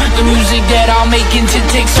curfew. The music that I'm making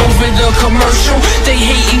takes over the commercial. They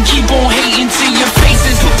hate and keep on hating till your face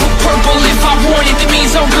is purple. If I want it, that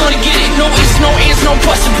means I'm gonna get it. No ifs, no ands, no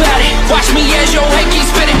buts about it. Watch me as your head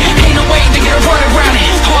keeps spinning. Ain't no way to get a run around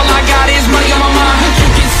it. All I got is money on my mind. You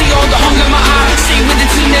can see all the hunger in my eye. Stay with the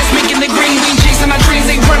team that's making the green. We ain't chasing our dreams,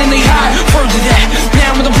 they running, they hide. Further that,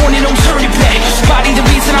 now with the point and don't turn it back. Body the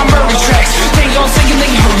beats and I murder tracks. They all saying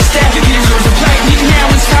they heard the stat. It deserves a plaque. Now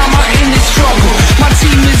it's time I end this struggle. My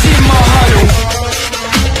team is in my huddle.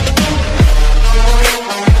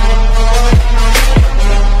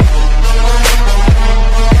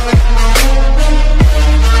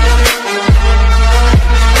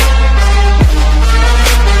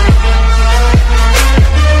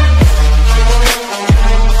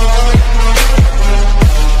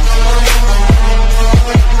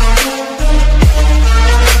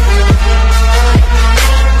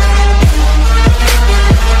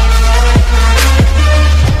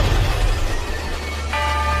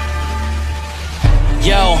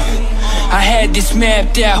 This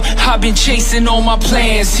mapped out, I've been chasing all my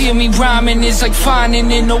plans. Hear me rhyming, it's like finding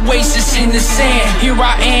an oasis in the sand. Here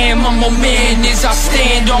I am, I'm a man as I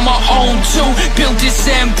stand on my own too. Built this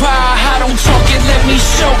empire, I don't talk it, let me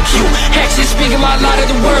show you. Actions speak a lot of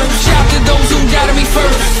the words. Shout to those who doubted me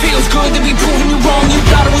first. Feels good to be proving you wrong. You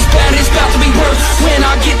thought it was bad, it's about to be worse. When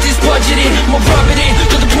I get this budgeted, I'ma rub it in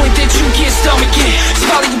to the point that you can't stomach it.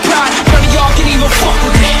 Swallow your pride, none of y'all can even fuck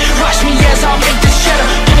with it. Watch me as I make this cheddar.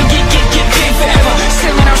 Gonna get big forever.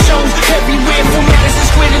 Selling our shows everywhere, from Madison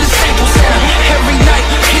Square to the Staples Center. Every night,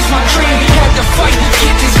 it's my dream. Had to fight,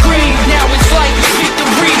 get this green. Now it's like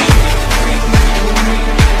victory.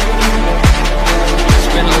 It's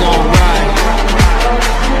been a long ride.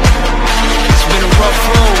 It's been a rough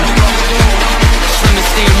road. Just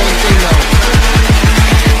understand one thing though.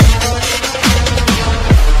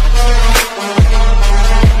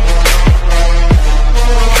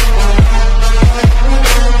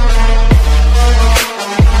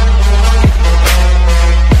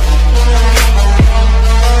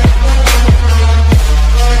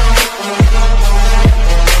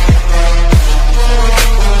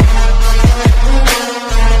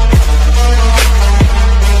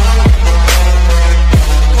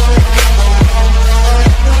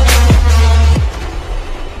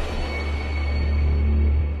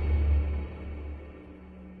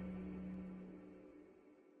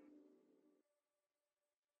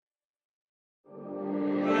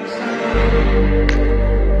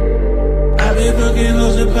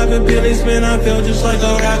 Man, I feel just like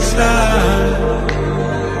a rock star.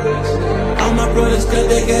 All my brothers got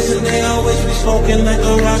their gas and they always be smoking like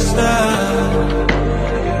a rock star.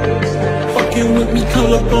 Fucking with me,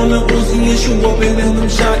 call up on the Uzi and shoot open in them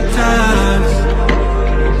shot ties.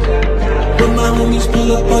 When my homies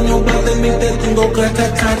pull up on your block, they make that thing go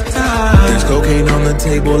ta-ta-ta-ta. There's cocaine on the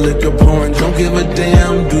table, liquor pouring, don't give a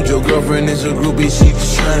damn. Dude, your girlfriend is a groupie, she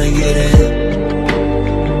just trying to get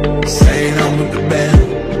in. Saying I'm with the band.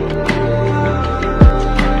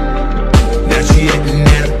 She acting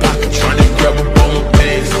out of pocket, tryna grab up all my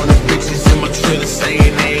bags. On the bitches in my trailer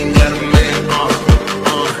saying they ain't got a man,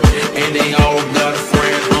 and they all got a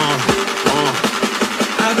friend,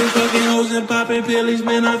 I've been fucking hoes and popping pillies,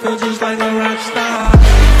 man, I feel just like a rock star.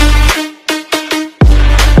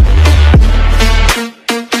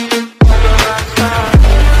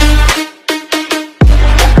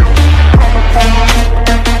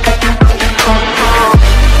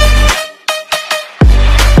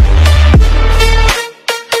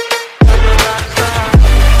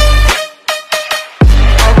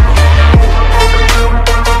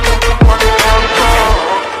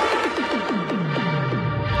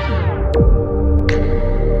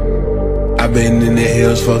 Been in the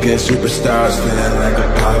hills, fucking superstars, feeling like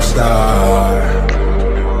a pop star.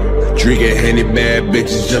 Drinking Henny, bad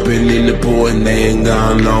bitches jumping in the pool and they ain't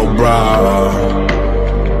got no bra.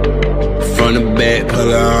 From the back, put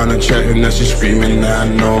her on the track and now she screaming, I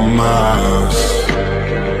know Mars.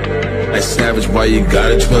 Like Savage, why you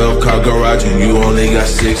got a 12-car garage and you only got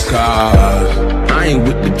 6 cars? I ain't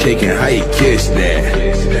with the cake and how you kiss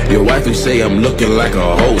that? Your wife would say I'm looking like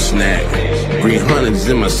a whole snack. 300s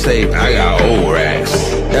in my safe, I got old racks.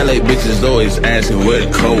 LA bitches always asking where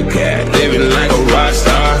the coke at. Living like a rock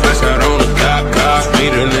star, I got on a cop car,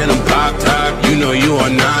 sweeter than a pop top. You know you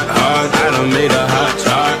are not hard, I done made a hot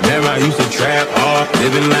chart. Never I used to trap hard,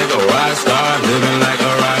 living like a rock star, living like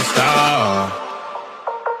a rock star.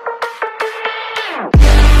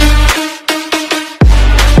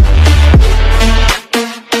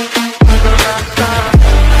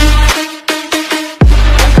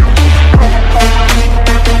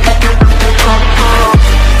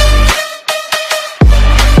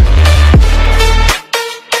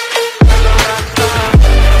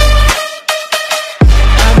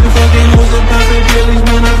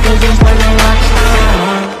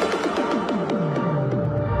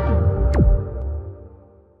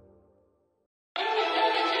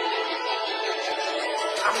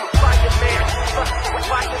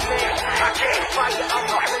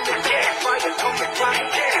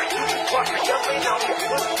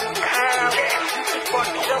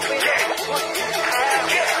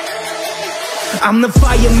 I'm the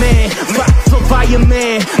fireman, fight for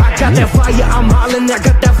fireman. I got that fire, I'm hollering, I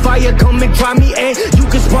got that fire, come and try me, and you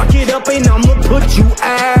can spark it up and I'ma put you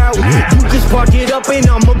out. You can spark it up and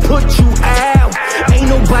I'ma put you out. Ain't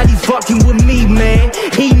nobody fucking with me, man.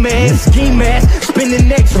 He man, ski mask, spending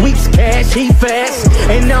next week's cash, he fast.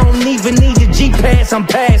 And I don't even need a G-Pass, I'm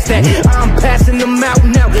past that. I'm passing them out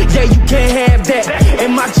now, yeah, you can't have that.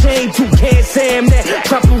 And my chain too, can't say I'm that.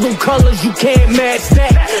 Tropical colors, you can't match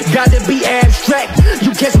that. Gotta be abstract,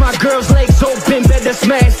 you catch my girl's legs open, better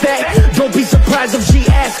smash that. Don't be surprised if she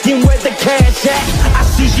asking where the cash at. I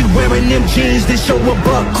see she wearing them jeans that show a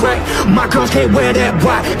butt crack. My girls can't wear that,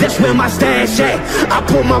 why? That's where my stash at. I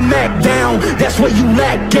pull my Mac down, that's where you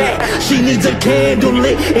lack at. She needs a candle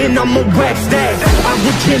lit and I'ma wax that. I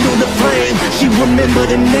rekindle the flame, she remember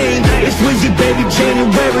the name. It's Weezy baby,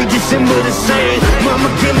 January, December the same. Mama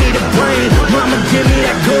give me the brain, mama give me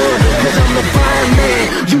that gun, cause I'm the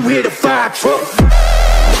fireman, you hear the fire truck.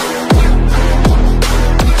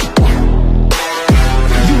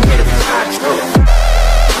 You hear the fire truck.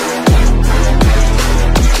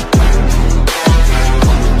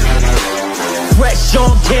 Fresh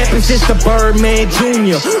on campus, it's the Birdman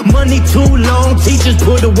Jr. Money too long, teachers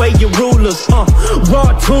put away your rulers.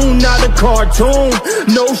 Raw tune, not a cartoon.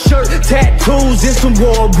 No shirt, tattoos, and some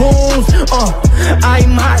war wounds.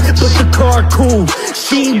 I'm hot, but the car cool.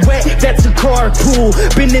 She wet, that's a carpool.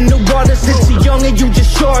 Been in the water since you're young and you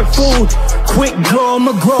just shark food. Quick draw,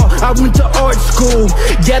 McGraw, I went to art school.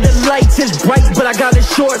 Yeah, the lights is bright, but I got a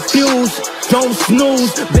short fuse. Don't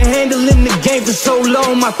snooze, been handling the game for so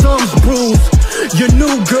long, my thumb's bruised. Your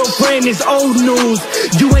new girlfriend is old news.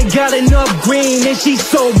 You ain't got enough green and she's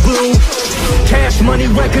so blue. Cash money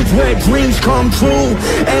records where dreams come true.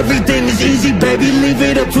 Everything is easy, baby, leave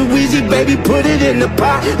it up to Weezy, baby. Put it in the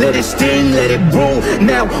pot, let it steam, let it brew.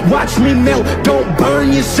 Now watch me melt, don't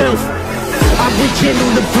burn yourself. I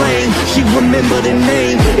rekindle the flame, she remember the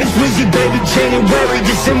name. It's Weezy baby, January,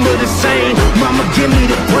 December the same. Mama give me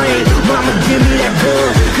the brain, mama give me that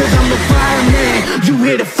gun, cause I'm the fireman, you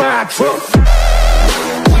hear the fire truck.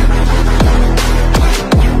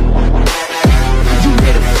 You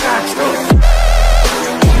hear the fire truck.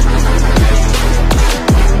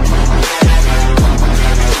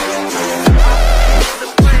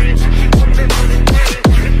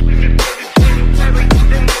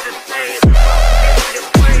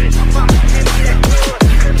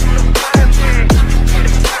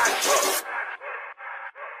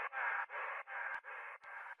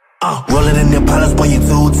 Rolling in the palace, boy, you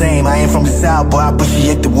too tame. I ain't from the south, boy, I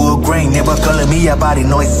appreciate the wood grain. Never calling me about it,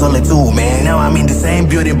 no, it's solid too, man. Now I'm in the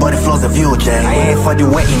same building, but it flows a view chain. I ain't for the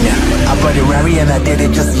wetting now. I brought the Rari and I did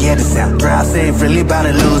it just to hear the sound. Drive safe, really bout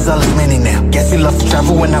to lose all his money now. Guess he loves to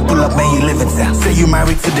travel when I pull up, man, you live in town. Say you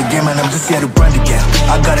married to the game and I'm just here to burn the gap.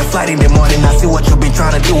 I got a flight in the morning, I see what you been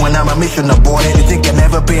trying to do when I'm a mission aboard. Anything can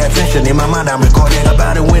never pay attention, in my mind I'm recording.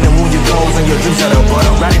 About to win and move your goals and your dreams at the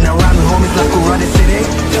bottom. Riding around the homies like Karate City.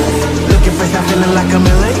 Looking fresh, I'm feeling like I'm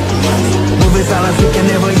LA. Moving silence, you can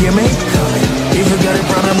never hear me. If you got a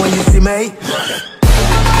problem when you see me.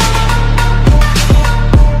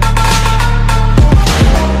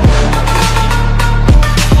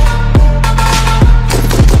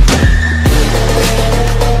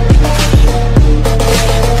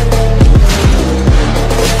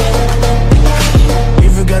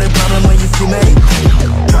 If you got a problem when you see me.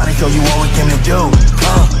 Try to show you what we came to do.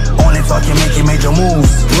 Only talk can make you major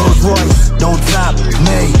moves. Rolls Royce, don't top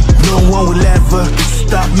me. No one will ever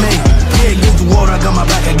stop me. Yeah, against the wall, I got my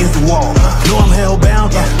back against the wall. Know I'm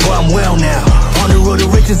hellbound, but I'm well now. On the road to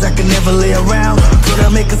riches, I can never lay around. Could I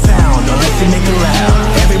make a sound, or let you make it loud?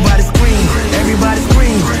 Everybody scream, everybody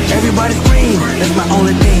scream, everybody scream. That's my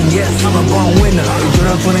only thing, yes, I'm a born winner.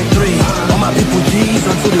 Jordan 23, all my people G's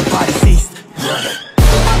until the party ceased.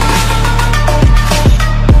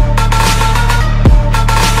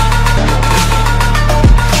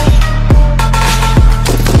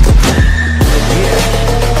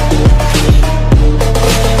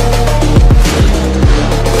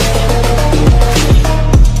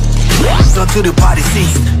 To the party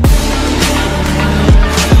ceased.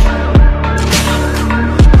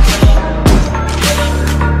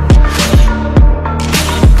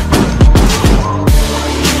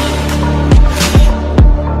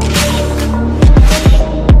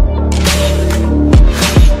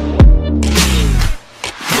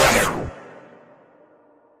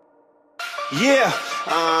 Yeah,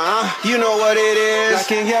 you know what it is.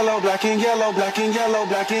 Black and yellow, black and yellow, black and yellow,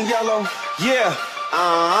 black and yellow. Yeah.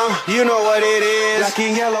 You know what it is. Black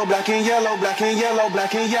and yellow, black and yellow, black and yellow,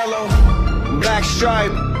 black and yellow. Black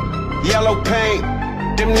stripe, yellow paint.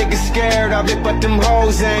 Them niggas scared of it, but them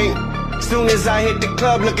hoes ain't. Soon as I hit the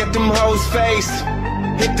club, look at them hoes' face.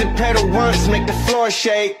 Hit the pedal once, make the floor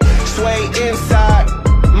shake. Sway inside,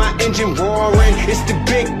 my engine roaring. It's the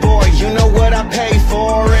big boy, you know what I pay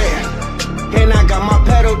for it. And I got my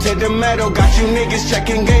pedal to the metal. Got you niggas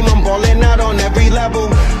checking game, I'm ballin' out on every level.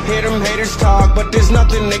 Hear them haters talk, but there's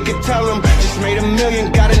nothing they could tell them. Just made $1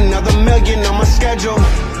 million, got another $1 million on my schedule.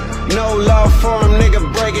 No love for them, nigga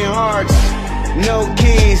breaking hearts. No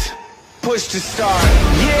keys, push to start.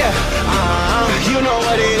 Yeah, you know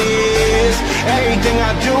what it is. Everything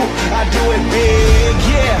I do it big.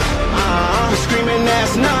 Yeah, screaming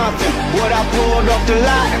that's nothing. What I pulled off the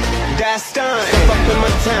lot, that's done. Step up in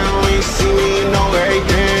my town, when you see me, you know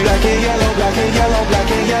everything. Black and yellow, black and yellow,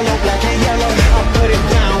 black and yellow, black and yellow. I put it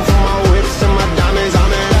down for my whips and my diamonds. I'm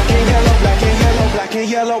in black and yellow, black and yellow, black and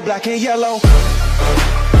yellow, black and yellow.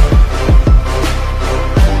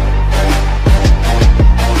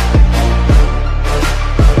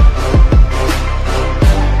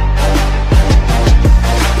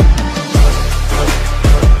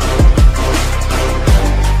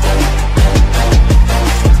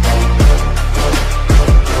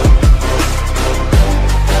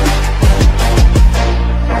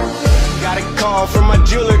 From my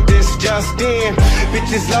jeweler, this just in.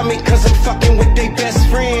 Bitches love me cause I'm fucking with they best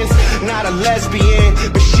friends. Not a lesbian,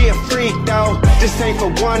 but she a freak though. This ain't for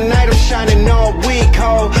one night, I'm shining all week,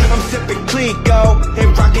 ho. I'm sipping Clico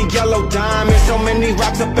and rocking yellow diamonds. So many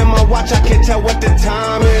rocks up in my watch, I can't tell what the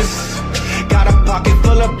time is. Got a pocket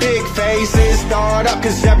full of big faces. Throw it up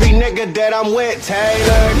cause every nigga that I'm with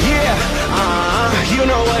tailored. Yeah, you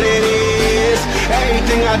know what it is.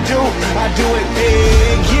 Everything I do it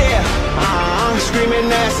big. Yeah, screaming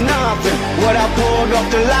that's nothing. What I pulled off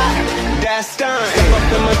the lot, that's done. Step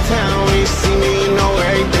up in my town, when you see me, you know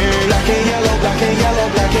everything. Black and yellow, black and yellow,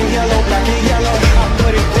 black and yellow, black and yellow. I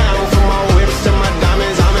put it down for my whips and my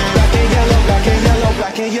diamonds. I'm in black and yellow, black and yellow,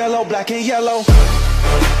 black and yellow, black and yellow.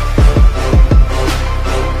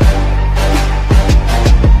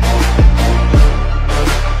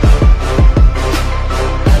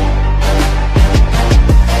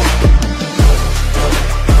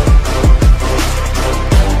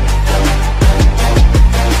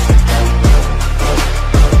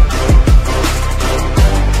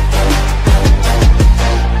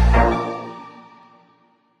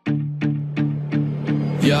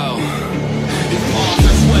 Yo, these palms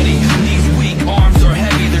are sweaty, these weak arms are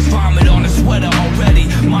heavy. There's vomit on his sweater already.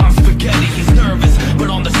 Mom's spaghetti, he's nervous, but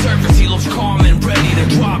on the surface he looks calm and ready to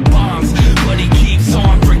drop bombs. But he keeps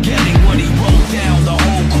on forgetting what he wrote down. The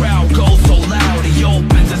whole crowd goes so loud, he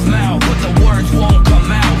opens his mouth, but the words won't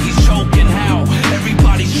come out. He's choking how?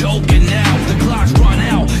 Everybody's choking now. The clock's run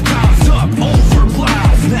out, time's up, over blow.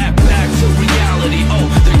 Snap back to reality, oh,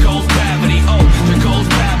 there goes gravity, oh, there goes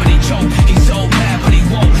gravity, choke. He's so mad, but he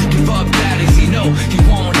won't give up daddies, he know he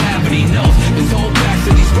won't have it, he knows his whole back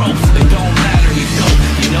to these ropes, they don't matter, he's dope,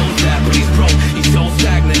 he knows that, but he's broke, he's so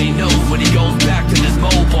stagnant, he knows when he goes back to this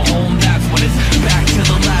mobile home, that's when it's back to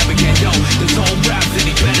the lab again, yo, this whole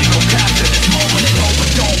rhapsody better go capture this moment and hope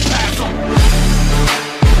it don't pass him.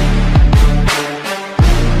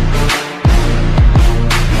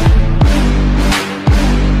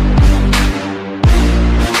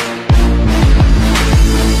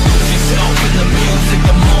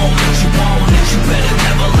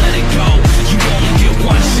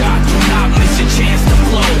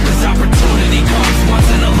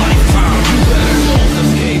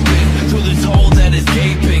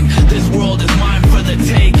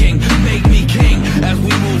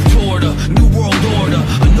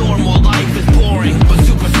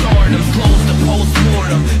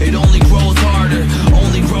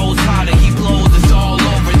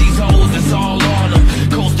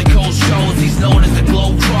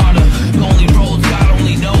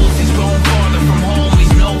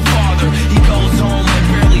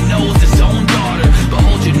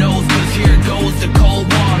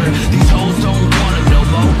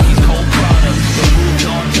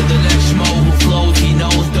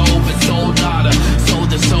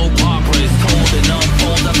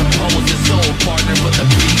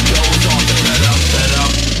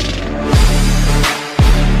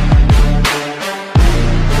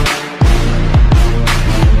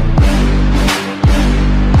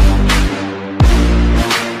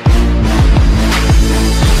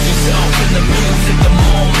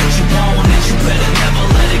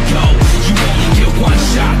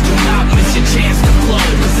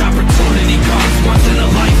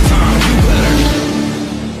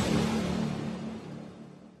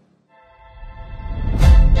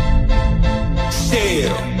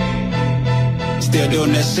 Still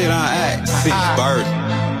doing that shit on Sybr.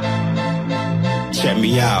 Check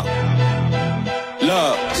me out.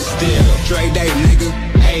 Look, still, Dre Day, nigga,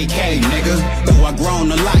 AK, nigga. Though I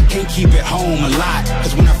grown a lot, can't keep it home a lot.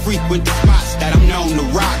 Cause when I frequent the spots that I'm known to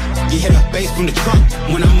rock, you hear the bass from the trunk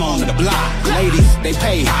when I'm on the block. Ladies, they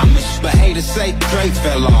pay homage, but haters say Dre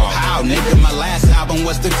fell off. How, nigga, my last album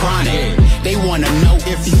was The Chronic. They wanna know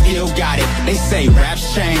if he still got it. They say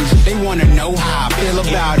raps change, they wanna know how I feel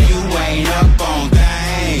about it. You ain't up on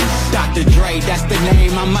things. Dr. Dre, that's the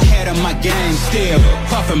name, I'm ahead of my game. Still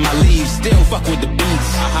puffin' my leaves, still fuck with the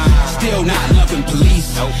beats. Still not loving police.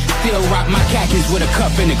 Still rock my khakis with a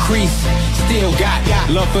cuff and a crease. Still got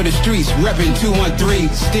love for the streets, reppin' 213.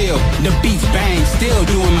 Still, the beats bang, still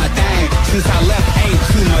doing my thing. Since I left, ain't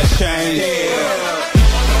too much change.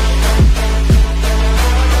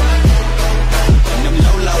 And them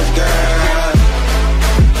low-lows, girl.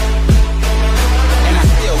 And I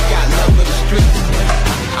still got love for the streets.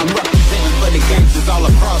 I'm representing for the gangsters all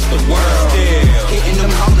across the world. Hitting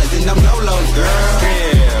them corners and them low-lows, girl.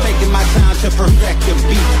 Taking my time to perfect the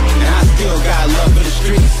beat. And I still got love for the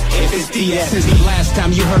streets. If it's DS. Since the last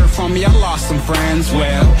time you heard from me, I lost some friends.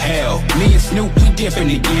 Well, hell, me and Snoop, we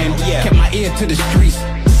different again. Kept my ear to the streets.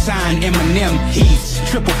 Signed Eminem, he's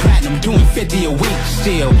triple platinum, doing 50 a week.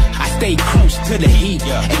 Still, I stayed close to the heat.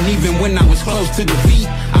 And even when I was close to defeat,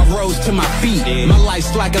 I rose to my feet. My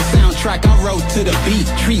life's like a soundtrack, I wrote to the beat.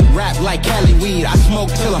 Treat rap like Calli weed, I smoke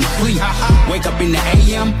till I'm sleep. Wake up in the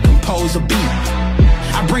AM, compose a beat.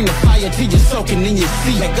 I bring the fire till you're soaking in your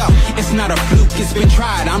seat. Let go, it's not a fluke, it's been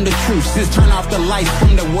tried, I'm the truth. Since turn off the lights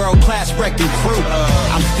from the world-class wrecking crew,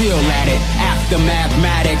 I'm still at it, after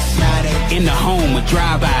mathematics. In the home with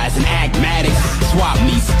drive-bys and agmatics. Swap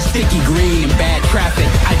meets, sticky green and bad traffic.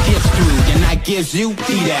 I get through, and I gives you,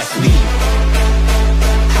 that's me.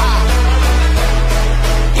 Ha!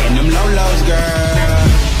 And them low-lows, girl.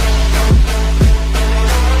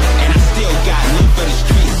 And I still got love for the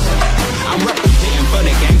streets. I'm representing for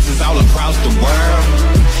the gangsters all across the world.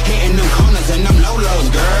 Hitting them corners and them low-lows,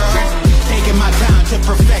 girl. Taking my time to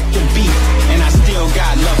perfect the beat. And I still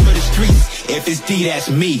got love for the streets. If it's D, that's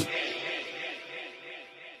me.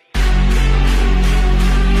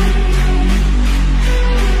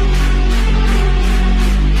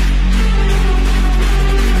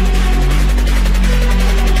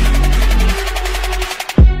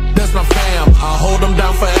 That's my fam, I'll hold them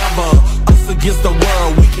down forever. Us against the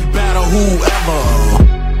world, we can battle whoever.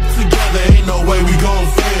 Together ain't no way we gon'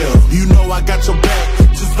 fail. You know I got your back,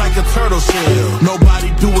 just like a turtle shell.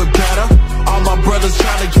 Nobody do it better. All my brothers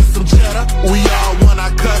tryna get some cheddar. We all one,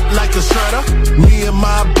 I cut like a shredder. Me and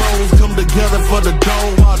my bros come together for the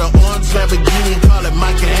dough. While the orange Lamborghini call it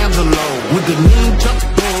Michelangelo. With the knee jump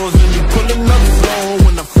doors and we pullin' up slow.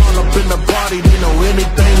 When I fall up in the party, they know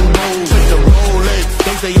anything goes. Check the Rolex,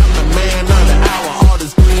 they say I'm the man of the hour. All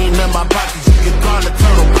this green in my pockets, you can call it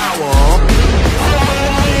turtle power.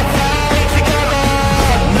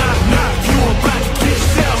 Knock, knock, you about to get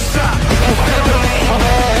shell-shocked.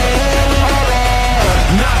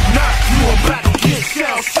 Knock, knock, you about to get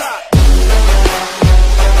shell-shocked.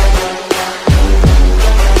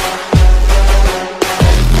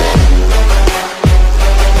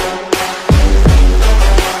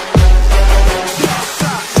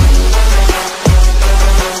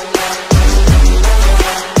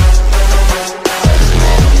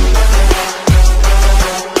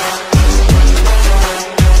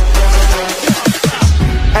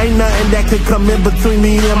 Ain't nothing that could come in between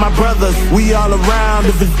me and my brothers. We all around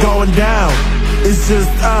if it's going down. It's just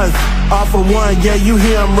us, all for one, yeah, you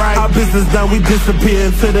hear them right. Our business done, we disappear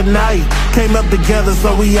into the night. Came up together,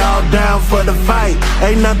 so we all down for the fight.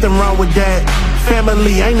 Ain't nothing wrong with that.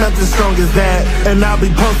 Family, ain't nothing strong as that. And I'll be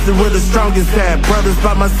posted with the strongest at. Brothers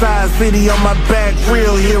by my side, city on my back,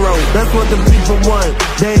 real hero. That's what the people want.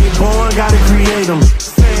 They ain't born, gotta create them.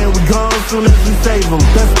 Saying we gone soon as we save them.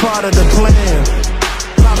 That's part of the plan.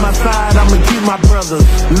 By my side, I'ma keep my brothers.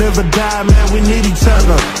 Live or die, man, we need each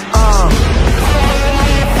other.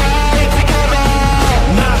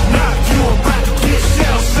 Knock, knock, you about to get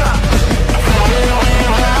shell-shocked.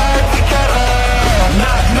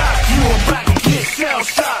 Knock, knock, you about to get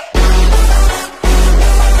shell-shocked.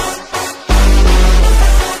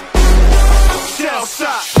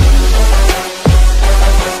 Shell-shocked.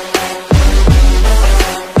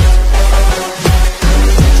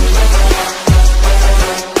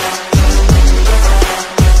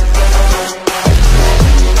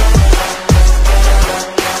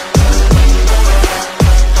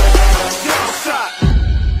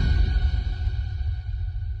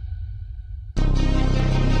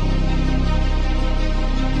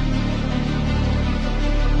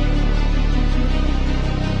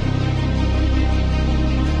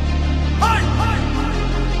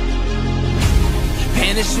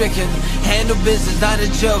 stricken. Handle business, not a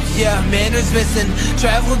joke, yeah, manners missing.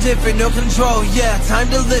 Travel different, no control, yeah, time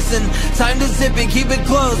to listen. Time to zip it, keep it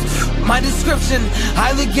close. My description,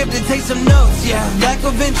 highly gifted, take some notes, yeah. Lack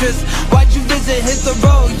of interest, why'd you visit, hit the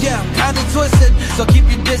road, yeah. Kinda twisted, so keep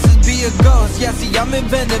your distance, be a ghost. Yeah, see, I'm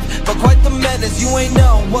inventive, but quite the menace. You ain't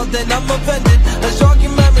know, well then I'm offended. Let's jog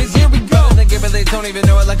your memories, here we go. They give it, they don't even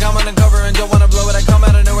know it, like I'm undercover and don't wanna blow it. I come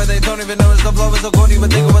out of nowhere, they don't even notice the blow is so cold. You would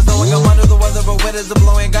think it was snowing, I'm under the weather, but when is it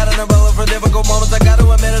blowing? Got an umbrella for difficult moments, I gotta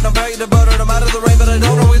admit it. I'm very devoted, I'm out of the rain, but I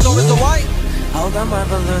don't always know it's the white. Hold on my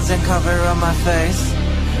balloons and cover up my face.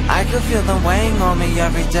 I could feel them weighing on me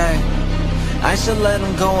every day. I should let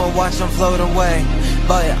them go and watch them float away,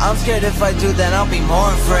 but I'm scared if I do then I'll be more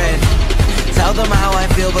afraid. Tell them how I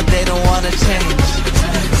feel but they don't wanna change.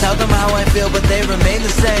 Tell them how I feel but they remain the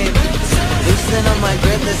same. Loosen up my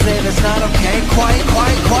grip, they say that's not okay. Quiet,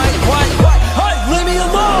 quiet, quiet, quiet, quiet. Hey, leave me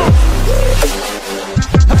alone.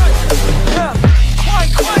 Hey, yeah.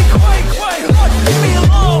 Quiet, quiet, quiet, quiet. Leave me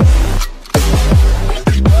alone.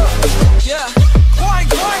 Yeah. Quiet,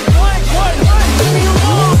 quiet, quiet, quiet. Leave me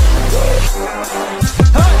alone.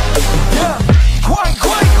 Hey, yeah. Quiet,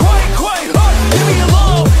 quiet, quiet, quiet. Leave me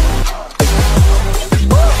alone.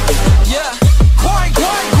 Yeah. Quiet,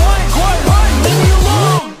 quiet, quiet, quiet. Leave me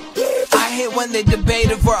alone. I hate when they debate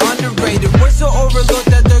if we're underrated. We're so overlooked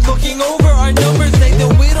that they're looking over our numbers. Say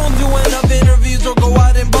that we don't do enough interviews or go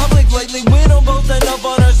out in public lately. We don't post enough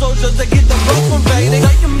on our socials to get the buzz from fading.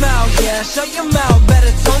 Shut your mouth, yeah, shut your mouth.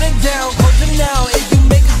 Better tone it down, close it now. If you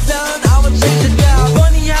make a sound, I will change it down.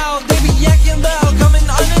 Funny how they be yakking loud, coming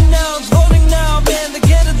unannounced, voting now. Man, the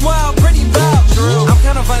kid is wild, pretty loud. True. I'm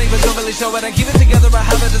kinda funny, but don't really show it. I keep it together, I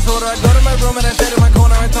have a disorder. I go to my room and I sit in my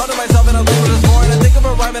corner and talk to myself and I'll do this more. And I think of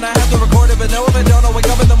a rhyme and I have to record it, but no, if I don't, I'll wake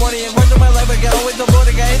up in the morning and question my life. I get always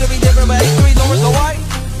avoiding. I hate to be different, but I hate to be normal, so why?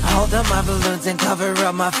 Hold up my balloons and cover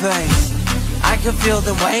up my face. I can feel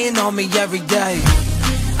them weighing on me every day.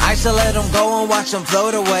 I should let them go and watch them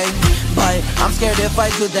float away, but I'm scared if I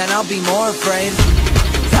do then I'll be more afraid.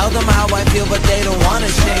 Tell them how I feel but they don't wanna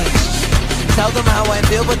change. Tell them how I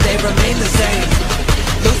feel but they remain the same.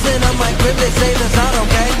 Loosen up my grip, they say that's not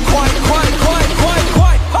okay. Quiet, quiet, quiet, quiet,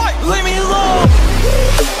 quiet. Hey, leave me alone.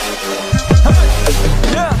 Hey,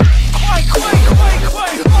 yeah. Quiet, quiet, quiet,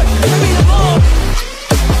 quiet. Leave me alone.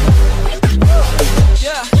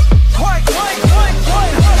 Yeah. Quiet, quiet, quiet,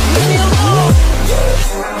 quiet. Leave me alone.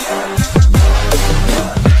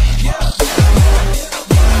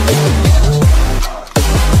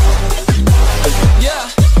 Yeah.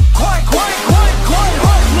 Quiet, quiet, quiet,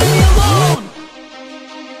 quiet. Leave me alone.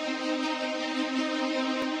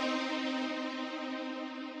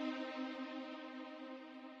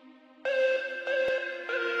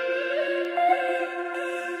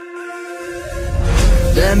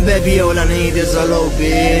 Then baby all I need is a little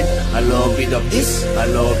bit of this, a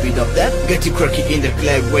little bit of that. Get you quirky in the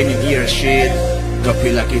club when you hear shit. Drop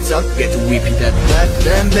it like it's up, get to whip it at back.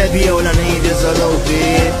 Then baby all I need is a little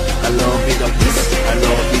bit of this, a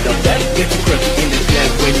little bit of that. Get you quirky in the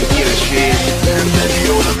club when you hear shit. Then baby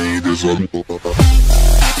all I need is a little bit of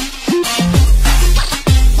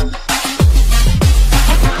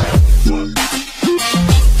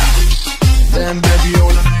Then baby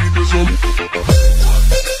all I need is a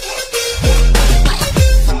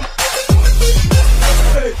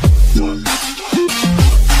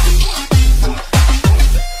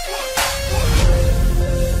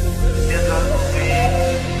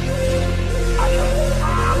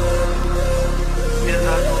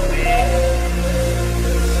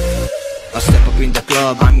in the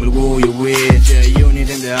club, I'm gonna woo you with unit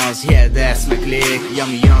in the house, yeah, that's my clique. I'm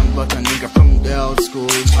young, but a nigga from the old school.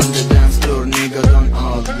 On the dance floor, nigga, don't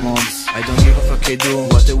old mobs. I don't give a fuck, I do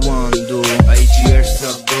what I want to do. 8 years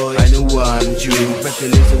up, boy, I don't want you. Better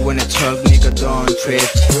listen when I talk, nigga, don't trip.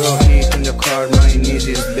 Bro, heat in the car, my need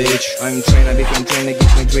this bitch. I'm trying to become trying to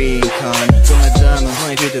get my drink on. So my diamond,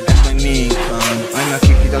 my dude, that's my mink on. I'ma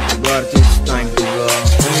kick it up the bar, it's time to go.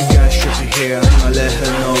 When you got shit to hear, I'ma let her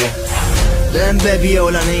know. Then baby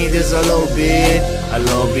all I need is a little bit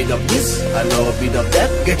of this, a little bit of that.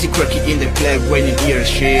 Get you quirky in the club when you hear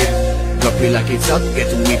shit. Drop it like it's hot, get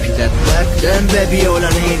to whip it at back. Then baby all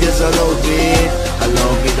I need is a little bit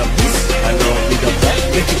of this, a little bit of that.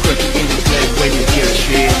 Get you quirky in the club when you hear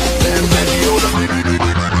shit. Then baby all I need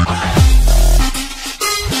is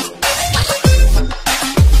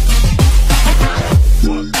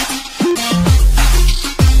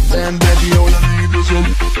Then baby all I need is a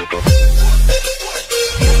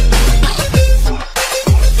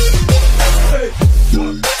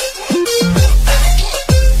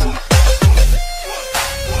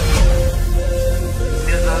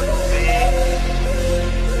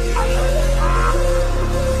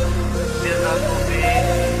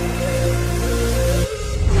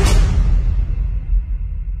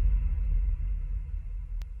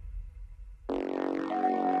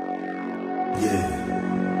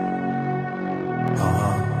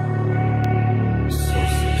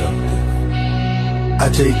I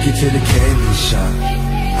take you to the candy shop.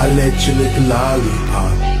 I let you lick a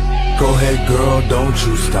lollipop. Go ahead, girl, don't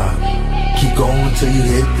you stop. Keep going till you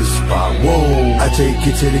hit the spot. Whoa, I take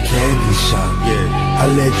you to the candy shop. Yeah, I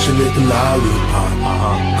let you lick a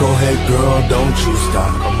lollipop. Go ahead, girl, don't you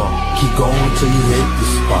stop. Come on, keep going till you hit the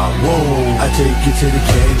spot. Whoa, I take you to the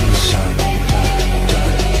candy shop.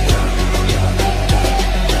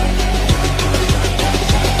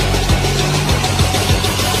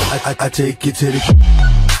 I take you to the.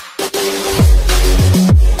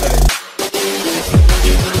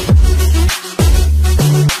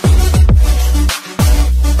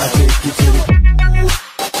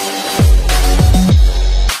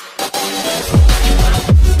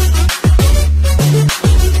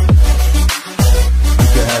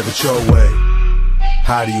 Your way.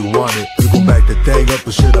 How do you want it? You go back the thing up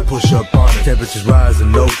or should I push up on it? Temperatures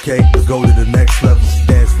rising, okay, let's go to the next level.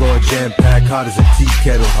 Dance floor jam-packed, hot as a tea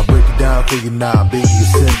kettle. I break it down for you now, baby,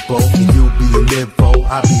 it's simple. And you be an info,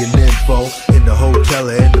 I be an info. In the hotel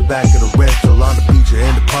or in the back of the rental, on the beach or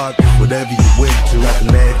in the park, whatever you went to. Got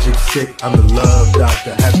the magic stick, I'm the love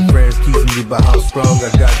doctor. Having friends teasing me about how strong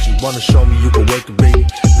I got you. Wanna show me you can work it, baby?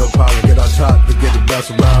 No problem, get on top to get it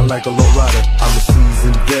bounce around like a low rider. I'm a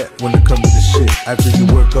seasoned vet when it comes to the shit. After you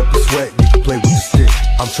work up the sweat, you can play with the stick.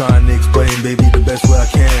 I'm trying to explain, baby, the best way I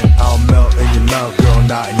can. I'll melt in your mouth, girl,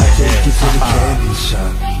 not in your hand. I take you to the candy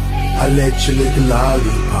shop. I let you lick a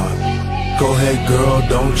lollipop. Go ahead, girl,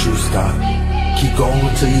 don't you stop. Keep going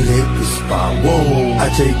till you hit the spot. Whoa, I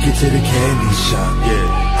take you to the candy shop.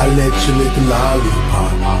 Yeah, I let you lick a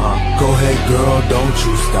lollipop. Go ahead, girl, don't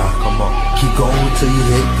you stop. Come on, keep going till you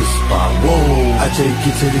hit the spot. Whoa, I take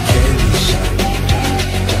you to the candy shop.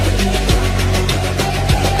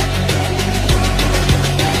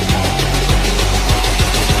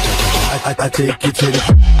 I take you to the.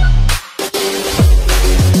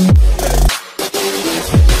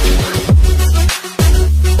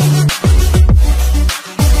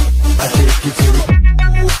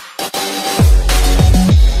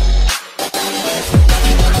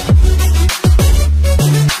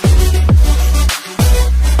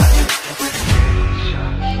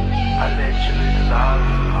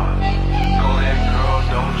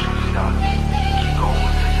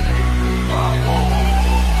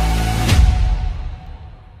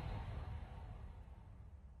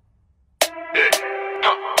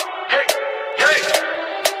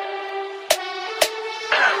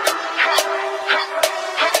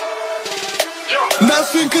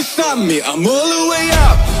 Nothing can stop me, I'm all the way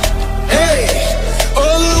up. Hey,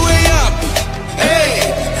 all the way up.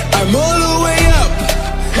 Hey, I'm all the way up.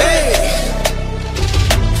 Hey,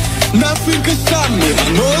 nothing can stop me,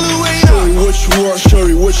 I'm all the way up. Show you what you want, show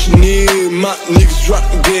you what you need. My niggas rock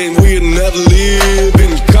the game, we'll never leave.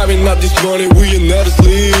 Been carving out this money, we'll never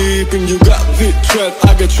sleep. And you got big trap,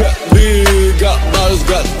 I got trap big. Got bottles,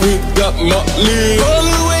 got weed, got Motley. All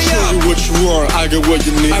the way up. Show you what you want, I got what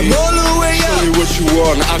you need. I'm all the way up. Show you what you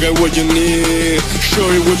want, I got what you need.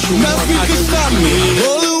 Show you what you want, I can stop me.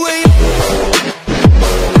 All the way up.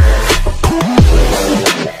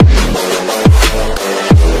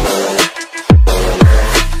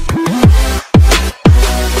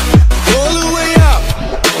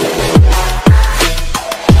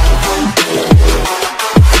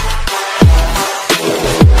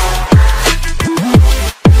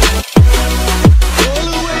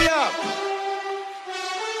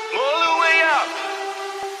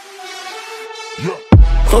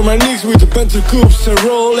 For my knees with the Benja Coopex and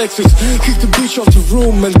Rolexes. Kick the bitch off the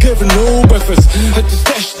room and gave her no breakfast. Had to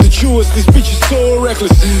stash the jewels, this bitch is so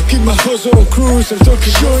reckless. Keep my hustle on cruise, I'm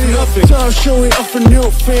talking showing off it. Time showing off for new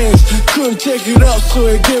fans. Couldn't take it out, so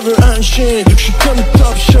I gave her unchained. She got a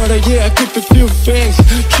top shot, yeah, I keep a few fangs.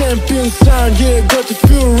 Champion sound, yeah, got a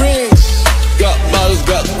few rings. Got bottles,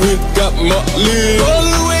 got weed, got Motley. All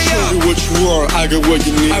the way up. Show you what you want, I got what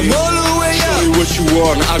you need. I'm all the way up. Show you what you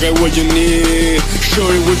want, I got what you need. Show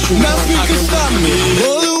you what you want, nothing can stop me.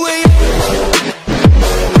 All the way up.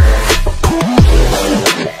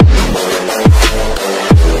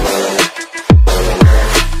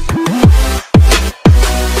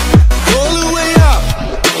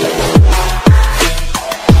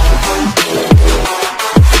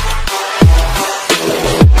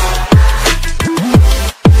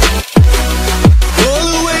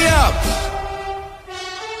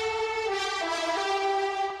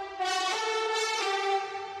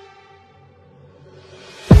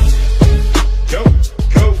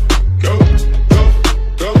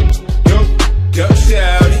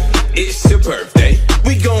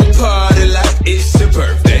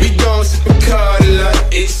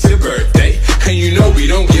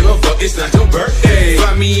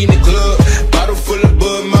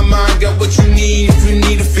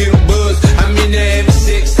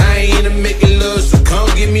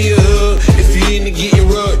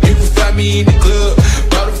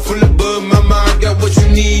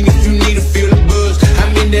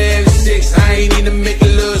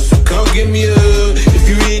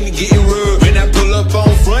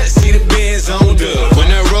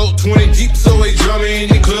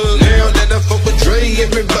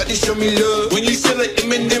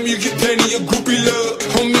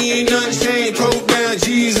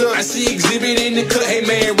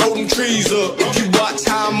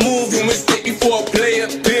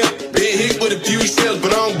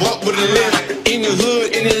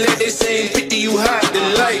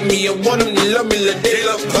 me. I want them to love me like they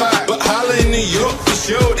love pie. But holla in New York for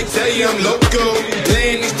sure, they tell you I'm loco.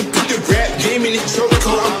 Plan is to put the rap game in the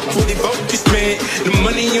chokehold. I'm fully focused, man. The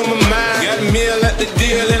money on my mind. Got a meal at the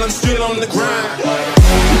deal and I'm still on the grind.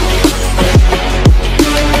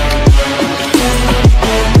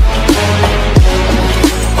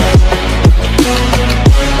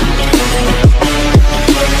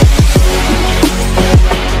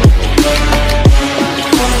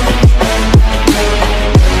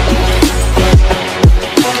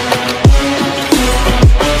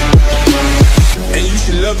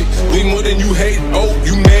 Way more than you hate, oh,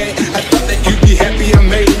 you mad? I thought that you'd be happy I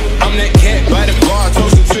made it. I'm that cat by the bar,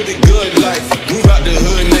 toasting to the good life. Move out the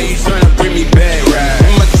hood, now you tryna bring me back, right?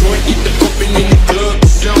 In my joint, get the bumpin' in the club,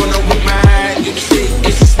 showing up with my eye. You shit,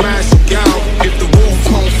 it's a smash, you gone. If the roof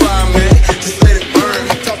on fire, man, just let it burn.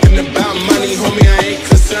 Talking about money, homie, I ain't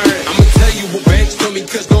concerned. I'ma tell you what banks told me,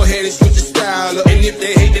 cause go ahead and switch your style up. And if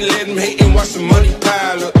they hate, then let them hate and watch the money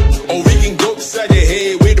pile up. Or we can go beside your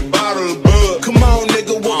head with a bottle of bug. Come on,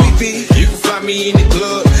 nigga, what we be? You can find me in the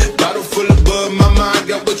club, bottle full of bud. My mind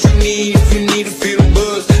got what you need if you need to feel the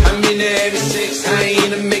buzz. I'm in there having sex, I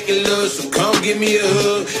ain't into making love, so come give me a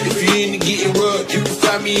hug. If you into getting rubbed, you can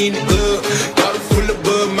find me in the club, bottle full of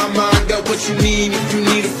bud. My mind got what you need if you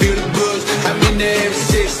need to feel the buzz. I'm in there having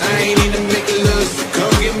sex, I ain't into making love, so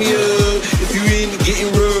come give me a hug. If you into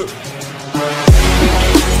getting rubbed.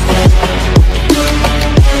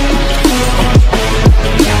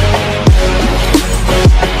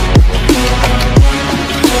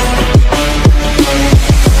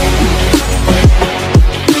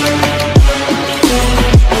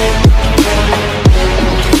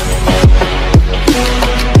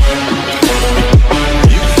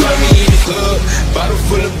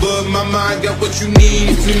 My mind got what you need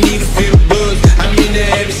if you need to feel the buzz. I'm in there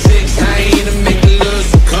having sex, I ain't into making love,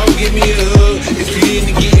 so come give me a hug. If you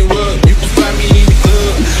into getting rubbed, you can find me in the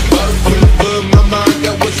club, bottle full of bud. My mind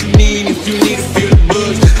got what you need if you need to feel the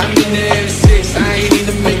buzz. I'm in there having sex, I ain't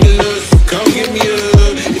into making love, so come give me a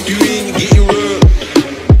hug. If you into getting rubbed.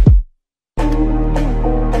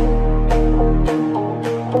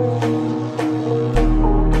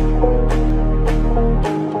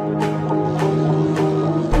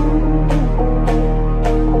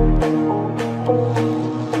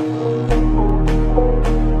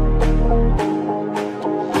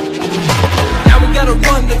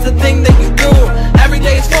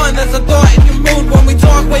 That's a thought in your mood when we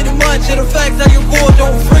talk way too much. It affects how you cool.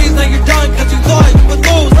 Don't freeze, now you're done cause you thought you would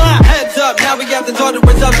lose. Heads up, now we have the thought to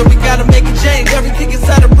result, so we gotta make a change. Everything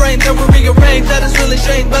inside the brain that we rearrange, that is really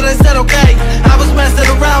strange, but I said okay. I was messing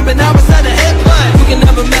around, but now it's time to hit play. You can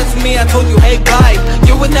never mess with me, I told you hey bye.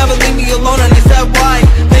 You would never leave me alone and I said why.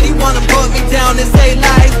 Then you wanna put me down and say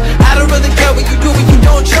lies. I don't really care what you do, but you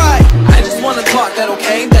don't try. I just wanna talk, that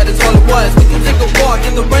okay, that is all it was. We can take a walk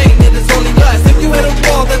in the rain, it is only us. If you hit a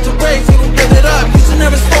wall, that's a race, you don't give it up. You should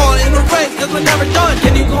never stall in a race, cause we're never done.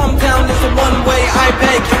 Can you calm down, it's a one-way I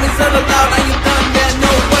pay. Can we settle down, are you done? Yeah,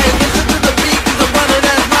 no way. Listen to the beat, cause I run it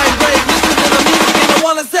as my way. Listen to the music and I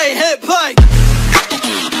wanna say hit play.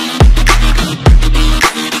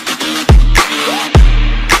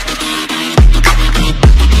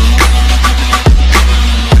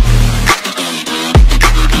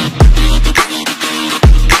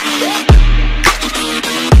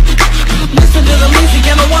 Listen to the music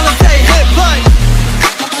and I wanna say hit play.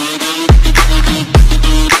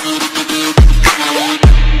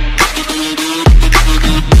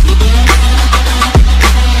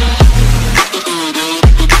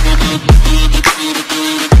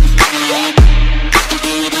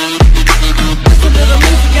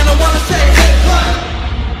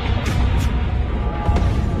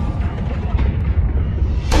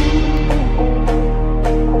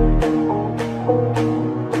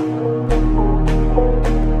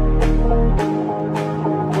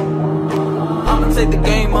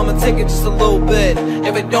 Take it just a little bit.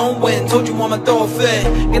 If it don't win, told you I'ma throw a fit.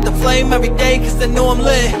 Get the flame every day cause they know I'm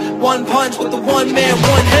lit. One punch with the one man,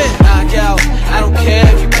 one hit. Knockout, I don't care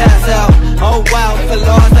if you pass out. Oh wow, if I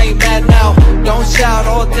lost, I ain't mad now. Don't shout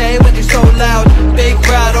all day when you're so loud. Big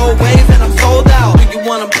crowd always and I'm sold out. Do you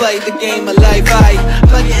wanna play the game of life? I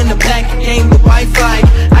plug it in the back of game with Wi-Fi.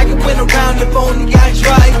 I can win around if only I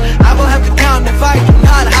try. I will have to count if I do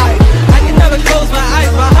not hide. I can never close my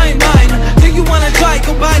eyes behind mine. Do you wanna try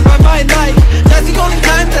combined by my life? That's the only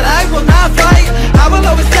time that I will not fight. I will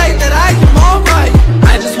always say that I am alright.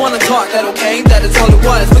 I just wanna talk, that okay, that is all it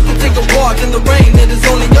was. We can take a walk in the rain, it is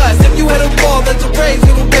only us. If you hit a wall, that's a race,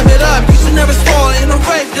 you will give it up. You should never stall in a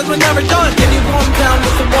race, cause we're never done. Can you calm down,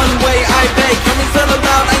 it's a one-way I beg. Can we settle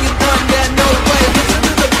down, are you done? Yeah, no way. Listen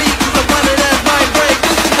to the beat, cause I run it as my break.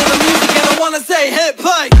 Listen to the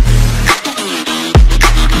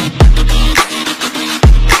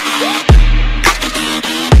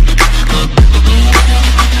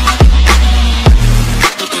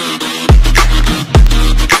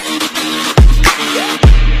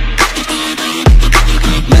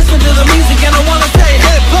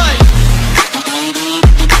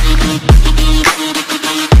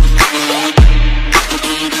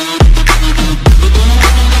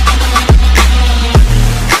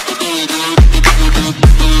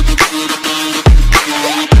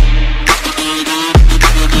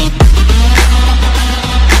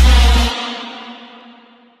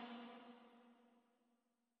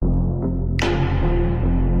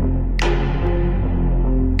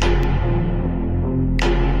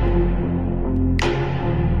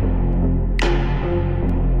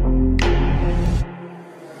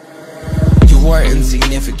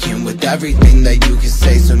everything that you can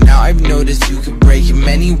say. So now I've noticed you can break in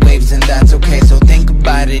many waves, and that's okay. So think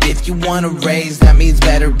about it, if you wanna raise, that means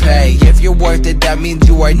better pay. If you're worth it, that means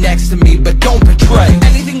you are next to me, but don't betray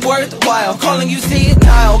anything worthwhile. Calling you, see it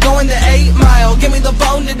now, going the 8 Mile. Give me the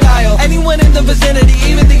phone to dial anyone in the vicinity,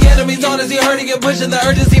 even the enemies. Honestly hurting and pushing the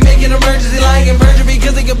urgency, making emergency, lying in perjury,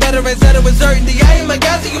 because they get better and said it with certainty. I am a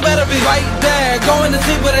guy, so you better be right there. Going to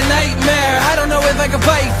sleep with a nightmare. I don't know if I can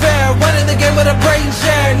fight fair. Winning the game with a brain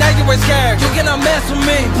share. Now you were scared, you cannot mess with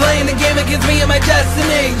me. Playing the game against me and my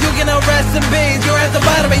destiny. You cannot rest in peace, you're at the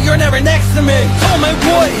bottom and you're never next to me. Told my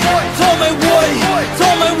boy, told my boy,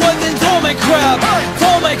 told my what, then told my crap.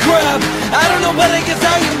 Told my crap, I don't know, but I guess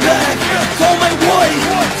I am back. Told my boy,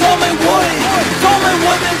 told my boy, told my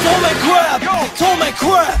what, then told my crap. Told my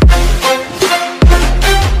crap.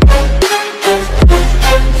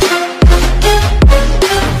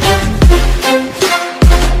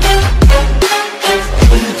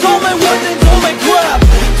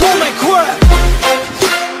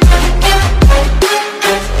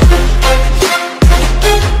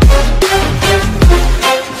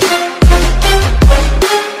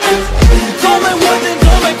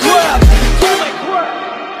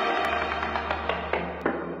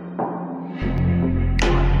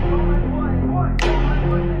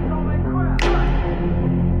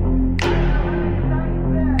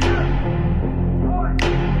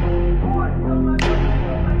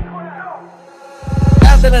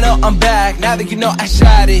 I'm back, now that you know I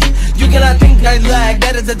shot it. You cannot think I lagged,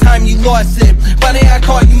 that is the time you lost it. Funny I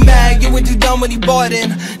caught you mad, you were too dumb when you bought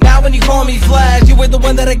in. Now when you call me Flash, you were the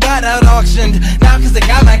one that I got out auctioned. Now cause I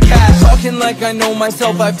got my cash, talking like I know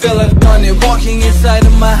myself, I feel I've done it. Walking inside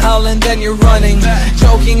of my hell and then you're running.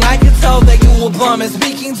 Joking, I could tell that you will plummet.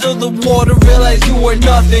 Speaking to the water, realize you were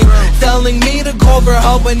nothing. Telling me to call for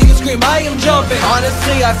help when you scream, I am jumping.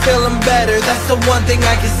 Honestly, I feel I'm better, that's the one thing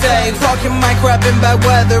I can say. Talking my crap in bad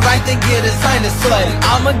weather, I think it is time to slay.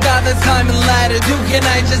 I'm a god that's climbing ladder, Duke and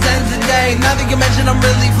I just end today. Now that you mention I'm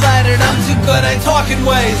really flattered, I'm too good at talking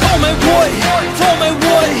ways. Told my boy, told my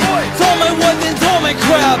boy, told my what, then told my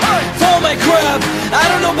crap. Told my crap, I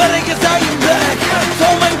don't know, but I guess I am back.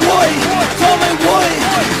 Told my boy, told my boy,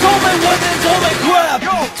 told my what, then told my crap.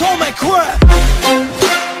 Told my crap.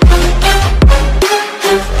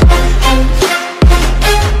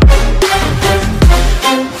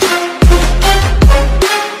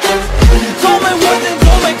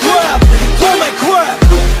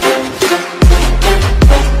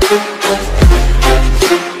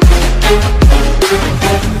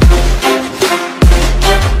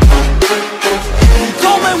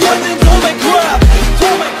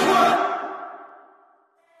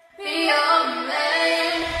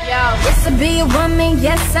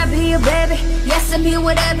 Yes, I'll be your baby. Yes, I'll be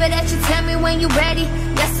whatever that you tell me when you're ready.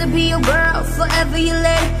 Yes, I'll be your girl, forever your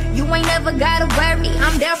lady. You ain't never gotta worry,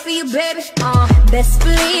 I'm there for you, baby. Best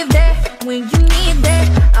believe that when you need that,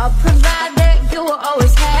 I'll provide that, you will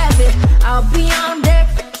always have it. I'll be on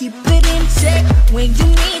deck, keep it in check. When you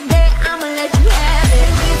need that, I'ma let you have it.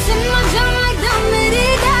 It's in my drum like Godmode.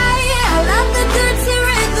 I love the dirty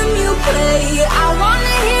rhythm you play. I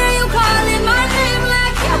wanna hear you calling my name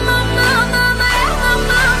like you're my mama.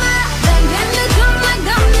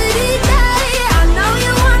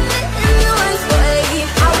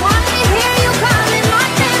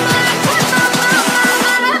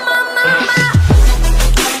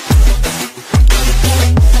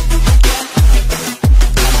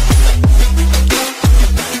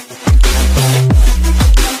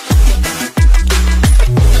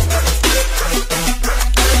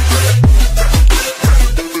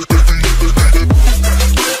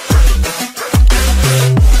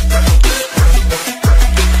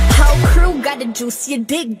 You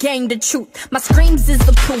did gain the truth. My screams is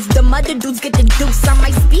the proof. The mother dudes get the deuce. I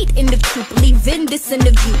might speed in the coupe, leaving this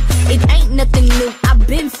interview. It ain't nothing new. I've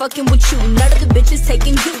been fucking with you. None of the bitches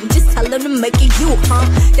taking you. Just tell them to make it you, huh?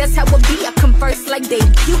 That's how it be. I come first like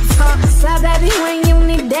debuts, huh? So baby, when you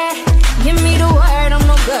need that, give me the word. I'm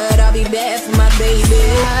no good. I'll be bad for my baby.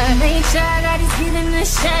 Make sure that he's getting the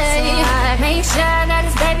shade. Make sure that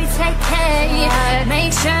his baby take care.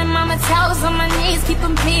 Make sure mama tells on my knees. Keep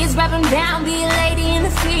him please, rub him down, be a lady in the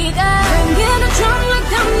freak. Bring in a drum like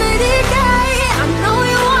Godmode. I know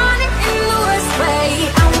you want it in the worst way.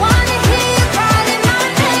 I wanna hear you calling my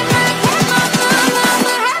name like, hey mama,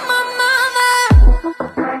 mama, hey mama.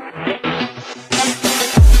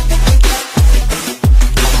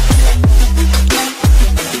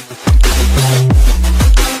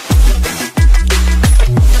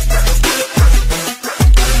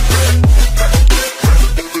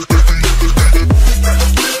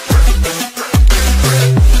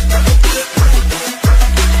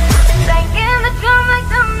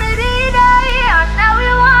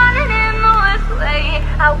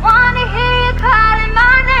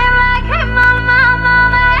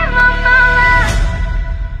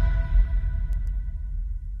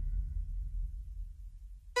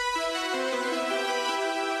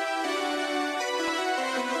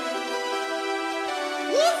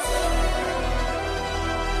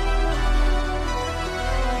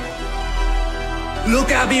 Look,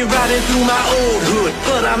 I be riding through my old hood,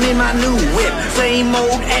 but I'm in my new whip. Same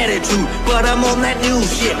old attitude, but I'm on that new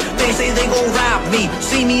shit. They say they gon' rob me,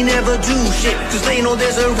 see me never do shit, cause they know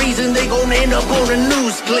there's a reason they gon' end up on a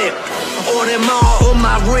news clip. Or them all on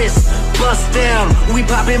my wrist, bust down. We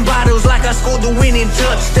popping bottles like I scored the winning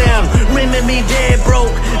touchdown. Remember me dead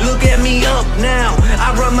broke, look at me up now.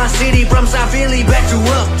 I run my city from South Philly back to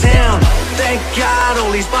Uptown. Thank God,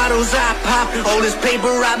 all these bottles I pop, all this paper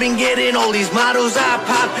I've been getting, all these models I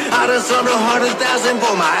pop. I done sold 100,000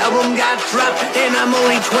 for my album got dropped, and I'm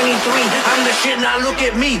only 23. I'm the shit, now look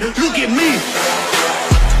at me, look at me.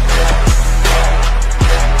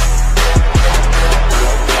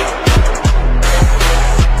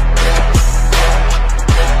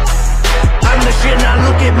 Shit, now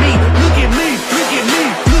look at me, look at me, look at me,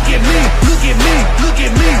 look at me, look at me, look at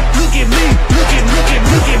me, look at me, look at me,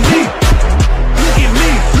 look at me,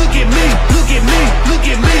 look at me, look at me, look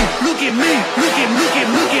at me, look at me, look at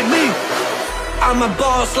me, look at me. I'm a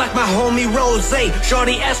boss like my homie Rose.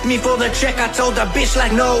 Shorty asked me for the check, I told the bitch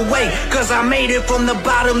like no way, cause I made it from the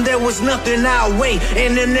bottom, there was nothing our way.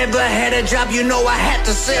 And I never had a job, you know I had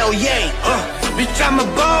to sell, yay. Bitch, I'm a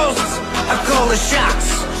boss, I call the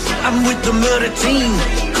shots. I'm with the murder team,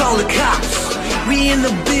 call the cops. We in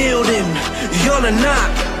the building, you're the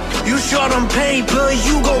knock. You short on paper,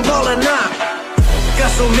 you gon' ball or not.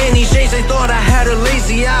 Got so many shades, they thought I had a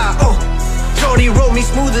lazy eye. Shorty rode me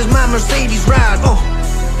smooth as my Mercedes ride.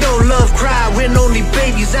 No love cry when only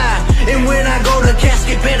babies die. And when I go to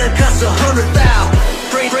casket, better cost 100,000.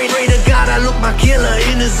 Pray to God, I look my killer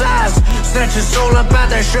in his eyes. Snatch his soul up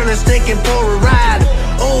out that shirt and taking for a ride.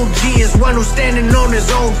 OG is one who's standing on his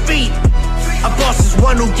own feet. A boss is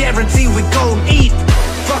one who guarantee we gon' eat.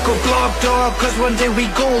 Fuck a block dog, cause one day we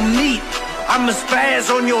gon' meet. I'ma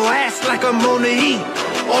spaz on your ass like I'm on the heat.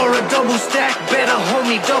 Or a double stack, better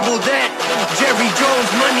homie double that. Jerry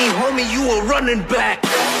Jones money, homie, you a running back.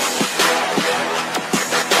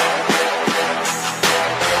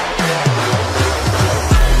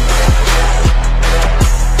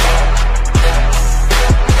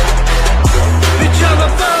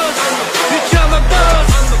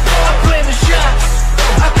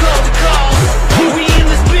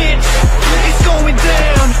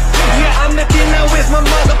 My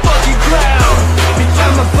motherfucking crowd. Bitch,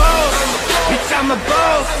 I'm a boss. Bitch, I'm a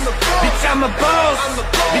boss. Bitch, I'm a boss.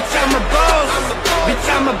 Bitch, I'm a boss. Bitch,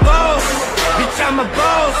 I'm a boss. Bitch, I'm a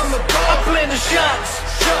boss. I play the shots.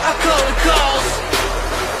 I call the calls.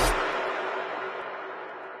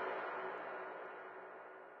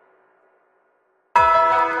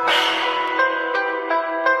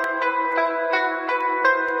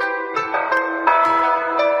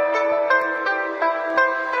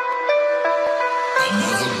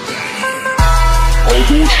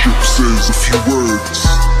 Ship says a few words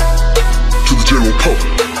to the general public.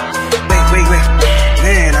 Wait,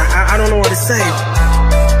 man, I don't know what to say.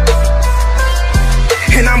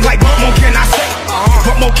 And I'm like, what more can I say?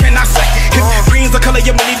 What more can I say? If green's the color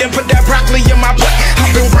of money, then put that broccoli in my plate.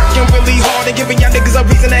 I've been working really hard and giving y'all niggas a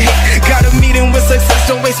reason to hate. Got a meeting with success,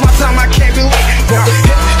 don't waste my time, I can't relate.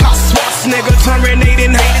 Hip-hop smarts, nigga,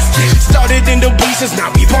 terminating haters. Started in the bleachers, now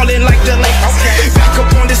we ballin' like the Lakers. Back up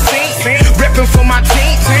on the scene, reppin' for my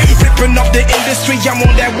team. Rippin' up the industry, I'm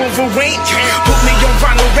on that Wolverine. Put me on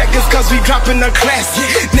vinyl records, cause we droppin' the classic.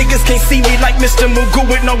 Niggas can't see me like Mr. Mugu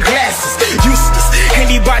with no glasses. Useless,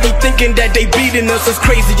 anybody thinking that they beating us as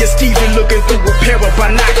crazy as Steven looking through a pair of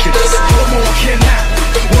binoculars. What more can I?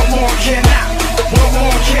 What more can I? What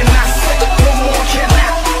more can I say? What more can I?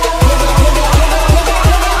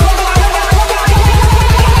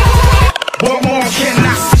 What more can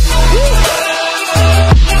I say?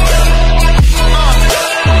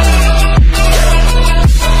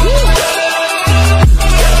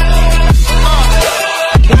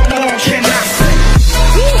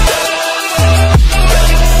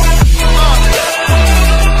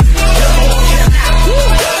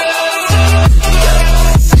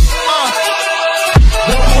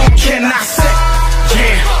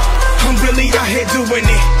 Doing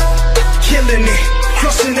it, killing it,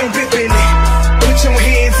 crushing and ripping it. Put your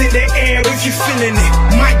hands in the air if you feeling it.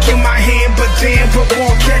 Mic in my hand, but damn, but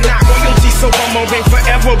more cannot. Royalty, so I'm gonna reign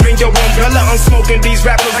forever. Bring your umbrella. I'm smoking these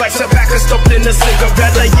rappers like tobacco stuffed in a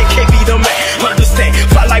cigarette. You can't be the man. Understand?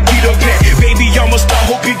 Fly like Peter Pan. Baby, I'm a star.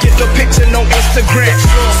 Hope you get the picture on Instagram.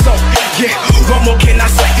 So yeah, what more can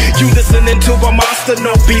I say? You listening to a monster,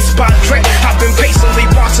 no beat spot track. I've been patiently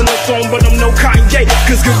watching the throne, but I'm no Kanye.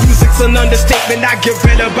 Cause good music's an understatement. I get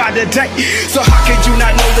better by the day. So how could you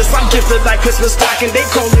not know this? I'm Shifted like Christmas stocking. They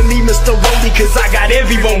calling me Mr. Rolly, cause I got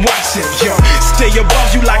everyone watching. Yo, stay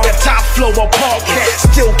above you like a top floor apartment.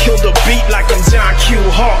 Still kill the beat like I'm John Q.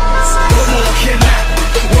 Hawkins. What more can I?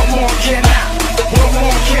 What more can I? What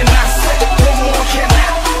more can I say? What more can I?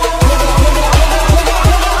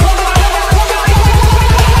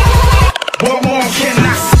 What more can I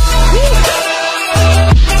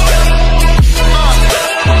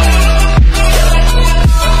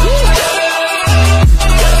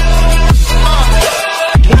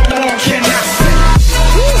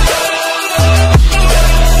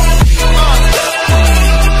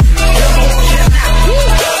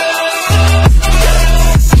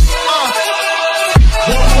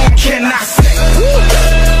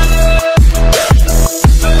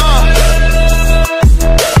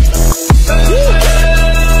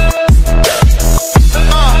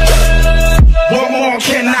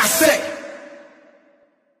say?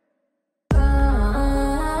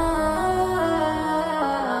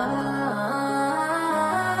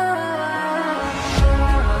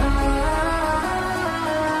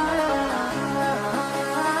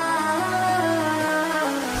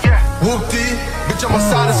 Whoop-dee, bitch, on my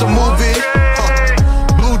side, it's a movie.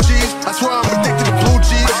 Blue cheese, I swear I'm addicted to blue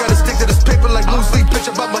cheese. I gotta stick to this paper like blue sleep. Bitch,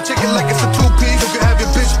 I bought my chicken like it's a two-piece. You can have your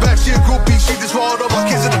bitch back, she a groupie. She just swallowed all my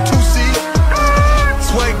kids in a 2C.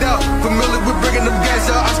 Swagged out, familiar with bringing them gas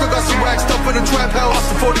out. I still got some racks stuff in the trap house. Off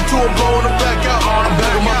the 42, I'm blowing them back out. I'm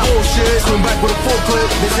back on my bullshit, swim back with a full clip.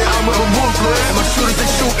 They say I'm a ruthless, and my shooters, they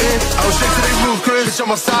shooting. I was straight to they roof, Chris. Bitch, on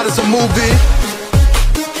my side, it's a movie.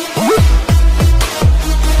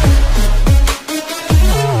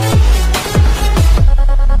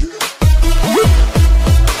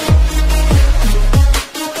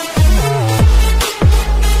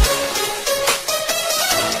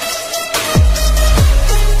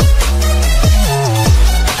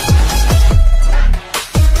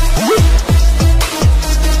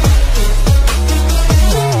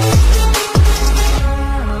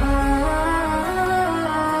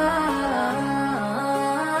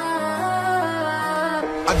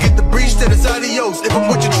 Adios. If I'm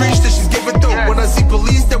with your trees, then she's giving through. When I see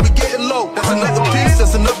police, then we getting low. That's another piece,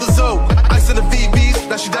 that's another zone. Ice in the VBs,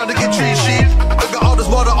 now she down to get tree sheet. I got all this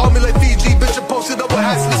water on me like Fiji. Bitch, I posted up with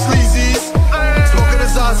hats and the sleazies. Smoking the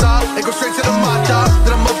Zaza, it go straight to the Mata.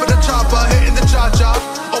 Then I'm up in the chopper, hitting the cha-cha.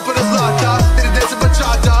 Open the Zlata, then it dance in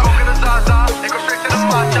bachata. Smoking the Zaza, it go straight to the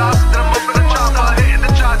Mata. Then I'm up in the chopper, hitting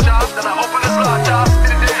the cha-cha. Then I open the Zlata,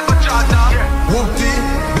 then it dance in bachata. Whoop-dee,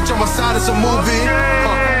 bitch, on my side, it's a movie.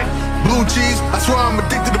 Blue cheese, I swear I'm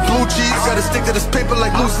addicted to blue cheese. I gotta stick to this paper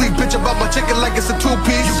like blue sleep. Bitch, I bought my chicken like it's a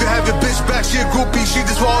two-piece. You can have your bitch back, she a groupie. She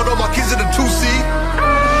just swallowed all my kids in a 2C.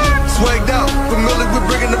 Swagged out, familiar with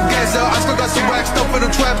bringing them gas out. I still got some wax stuff in the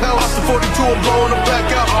trap house. Off the 42, I'm blowing them back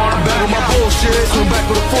out. I'm back on my bullshit, swim back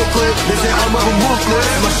with a full clip. They say I'm ruthless,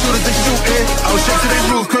 and my shooters, they shooting. I was straight to they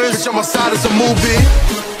roof, Chris. Bitch, on my side, it's a movie.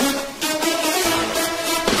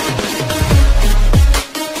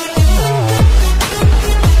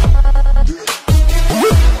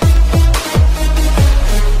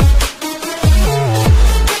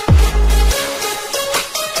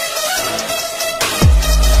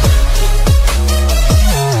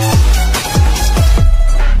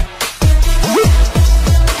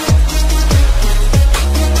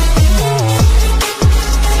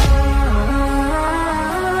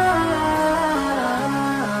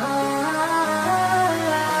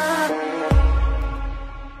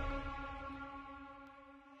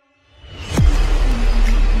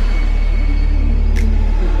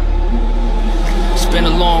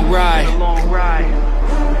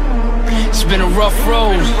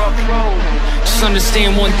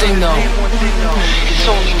 Understand one thing though, it's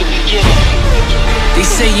only the beginning. They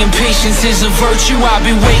say impatience is a virtue. I've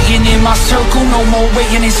been waiting in my circle, no more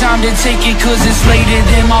waiting, it's time to take it, cause it's later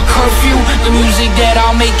than my curfew. The music that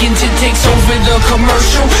I'm making takes over the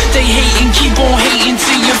commercial. They hate and keep on hating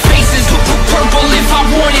till your face is purple. If I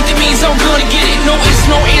want it, that means I'm gonna get it. No ifs,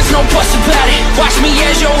 no ands, no buts about it. Watch me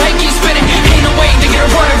as your head keeps spinning. Ain't no way to get a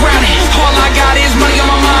run around it. All I got is money on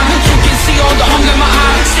my mind. You can see all the hunger in my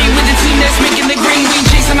eyes. Stay with the team that's making the green. We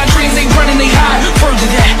chasing our dreams, they running, they hide. Further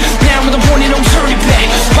that, now with the warning, don't turn it back.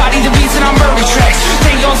 Body the beats and I'm murder tracks.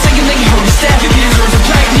 They all singing, they heard the staff. It deserves a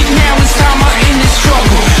plaque. Now it's time I end this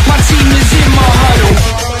struggle. My team is in my huddle.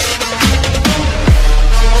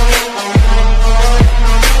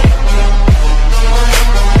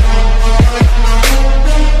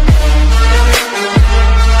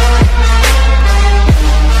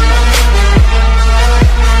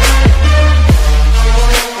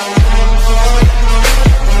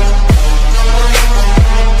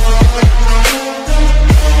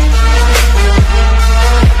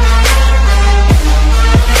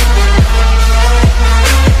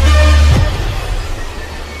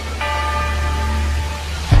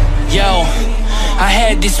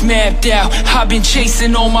 wiped out. I've been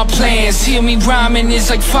chasing all my plans. Hear me rhyming is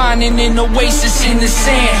like finding an oasis in the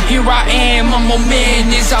sand. Here I am, I'm a man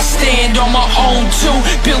as I stand on my own too.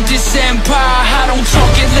 Build this empire, I don't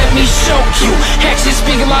talk it, let me show you. Actions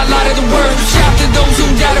speak a lot louder than words. Shout to those who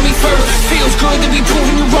doubted me first. Feels good to be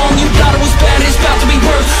proving you wrong. You thought it was bad, it's about to be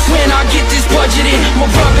worse. When I get this budget in, I'ma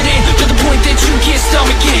rub it in to the point that you can't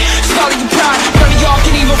stomach it. Swallow your pride, none of y'all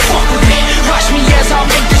can even fuck with it. Watch me as I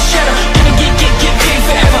make this cheddar. Gonna get paid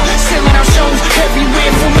forever. Selling out shows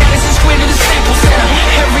everywhere from Madison Square to the Staples Center.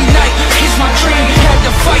 Every night is my dream. Had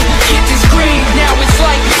to fight, get this green. Now it's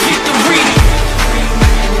like victory.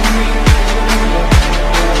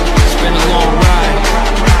 It's been a long ride.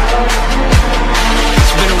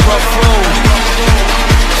 It's been a rough road.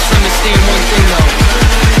 Just understand one thing though.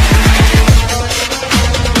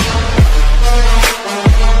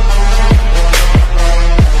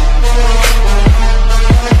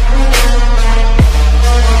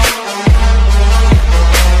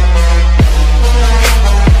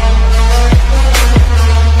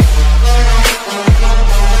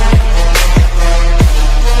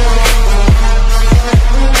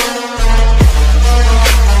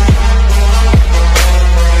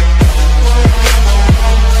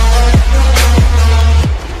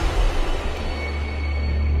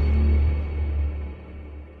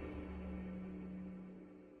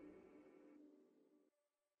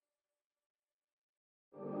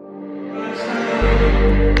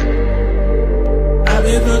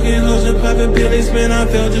 Man, I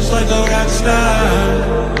feel just like a rock star.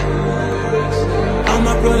 All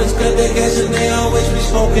my brothers got their gas and they always be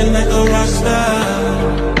smoking like a rock star.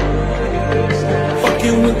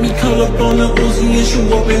 Fucking with me, call up on the Uzi and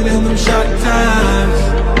shoot open in them shot ties.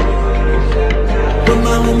 When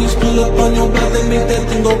my homies pull up on your block, they make that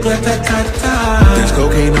thing go clap-ta-ta-ta. There's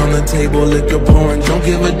cocaine on the table, liquor pouring, don't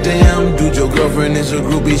give a damn. Dude, your girlfriend is a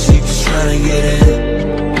groupie, she just tryna get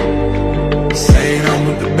in. Saying I'm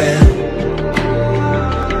with the band.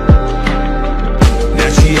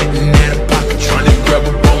 Hitting at a pocket, trying to grab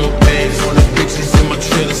up on my pants. On the bitches in my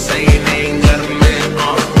trailer saying they ain't got a man,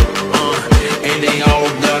 and they all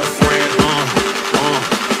got a friend,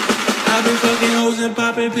 I've been fucking hoes and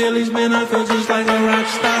popping pillies, man, I feel just like a rock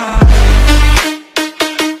star.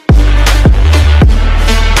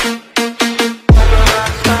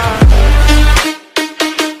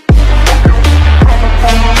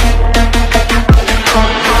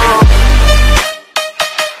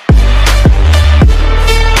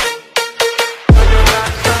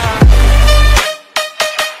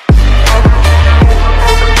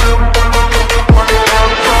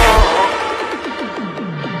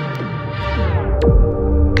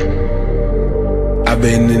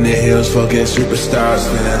 Been in the hills, fucking superstars,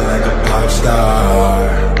 feeling like a pop star.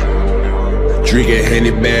 Drinking Henny,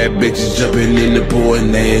 bad bitches jumping in the pool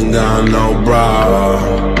and they ain't got no bra.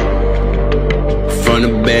 From the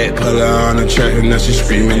back, pull her on the track and now she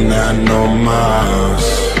screaming, I know Mars.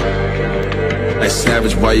 Like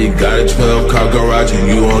Savage, why you got a 12-car garage and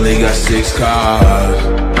you only got 6 cars?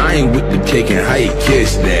 I ain't with the cake and how you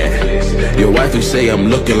kiss that? Your wife will say I'm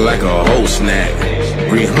looking like a whole snack.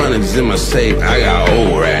 300s in my safe, I got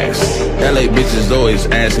old racks. LA bitches always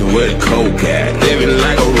asking where the coke at. Living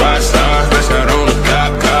like a rock star, fresh out on a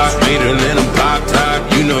cop car. Sweeter than a pop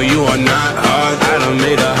top, you know you are not hard. I done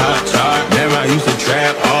made a hot chart, remember I used to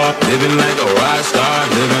trap hard. Living like a rock star,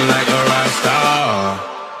 living like a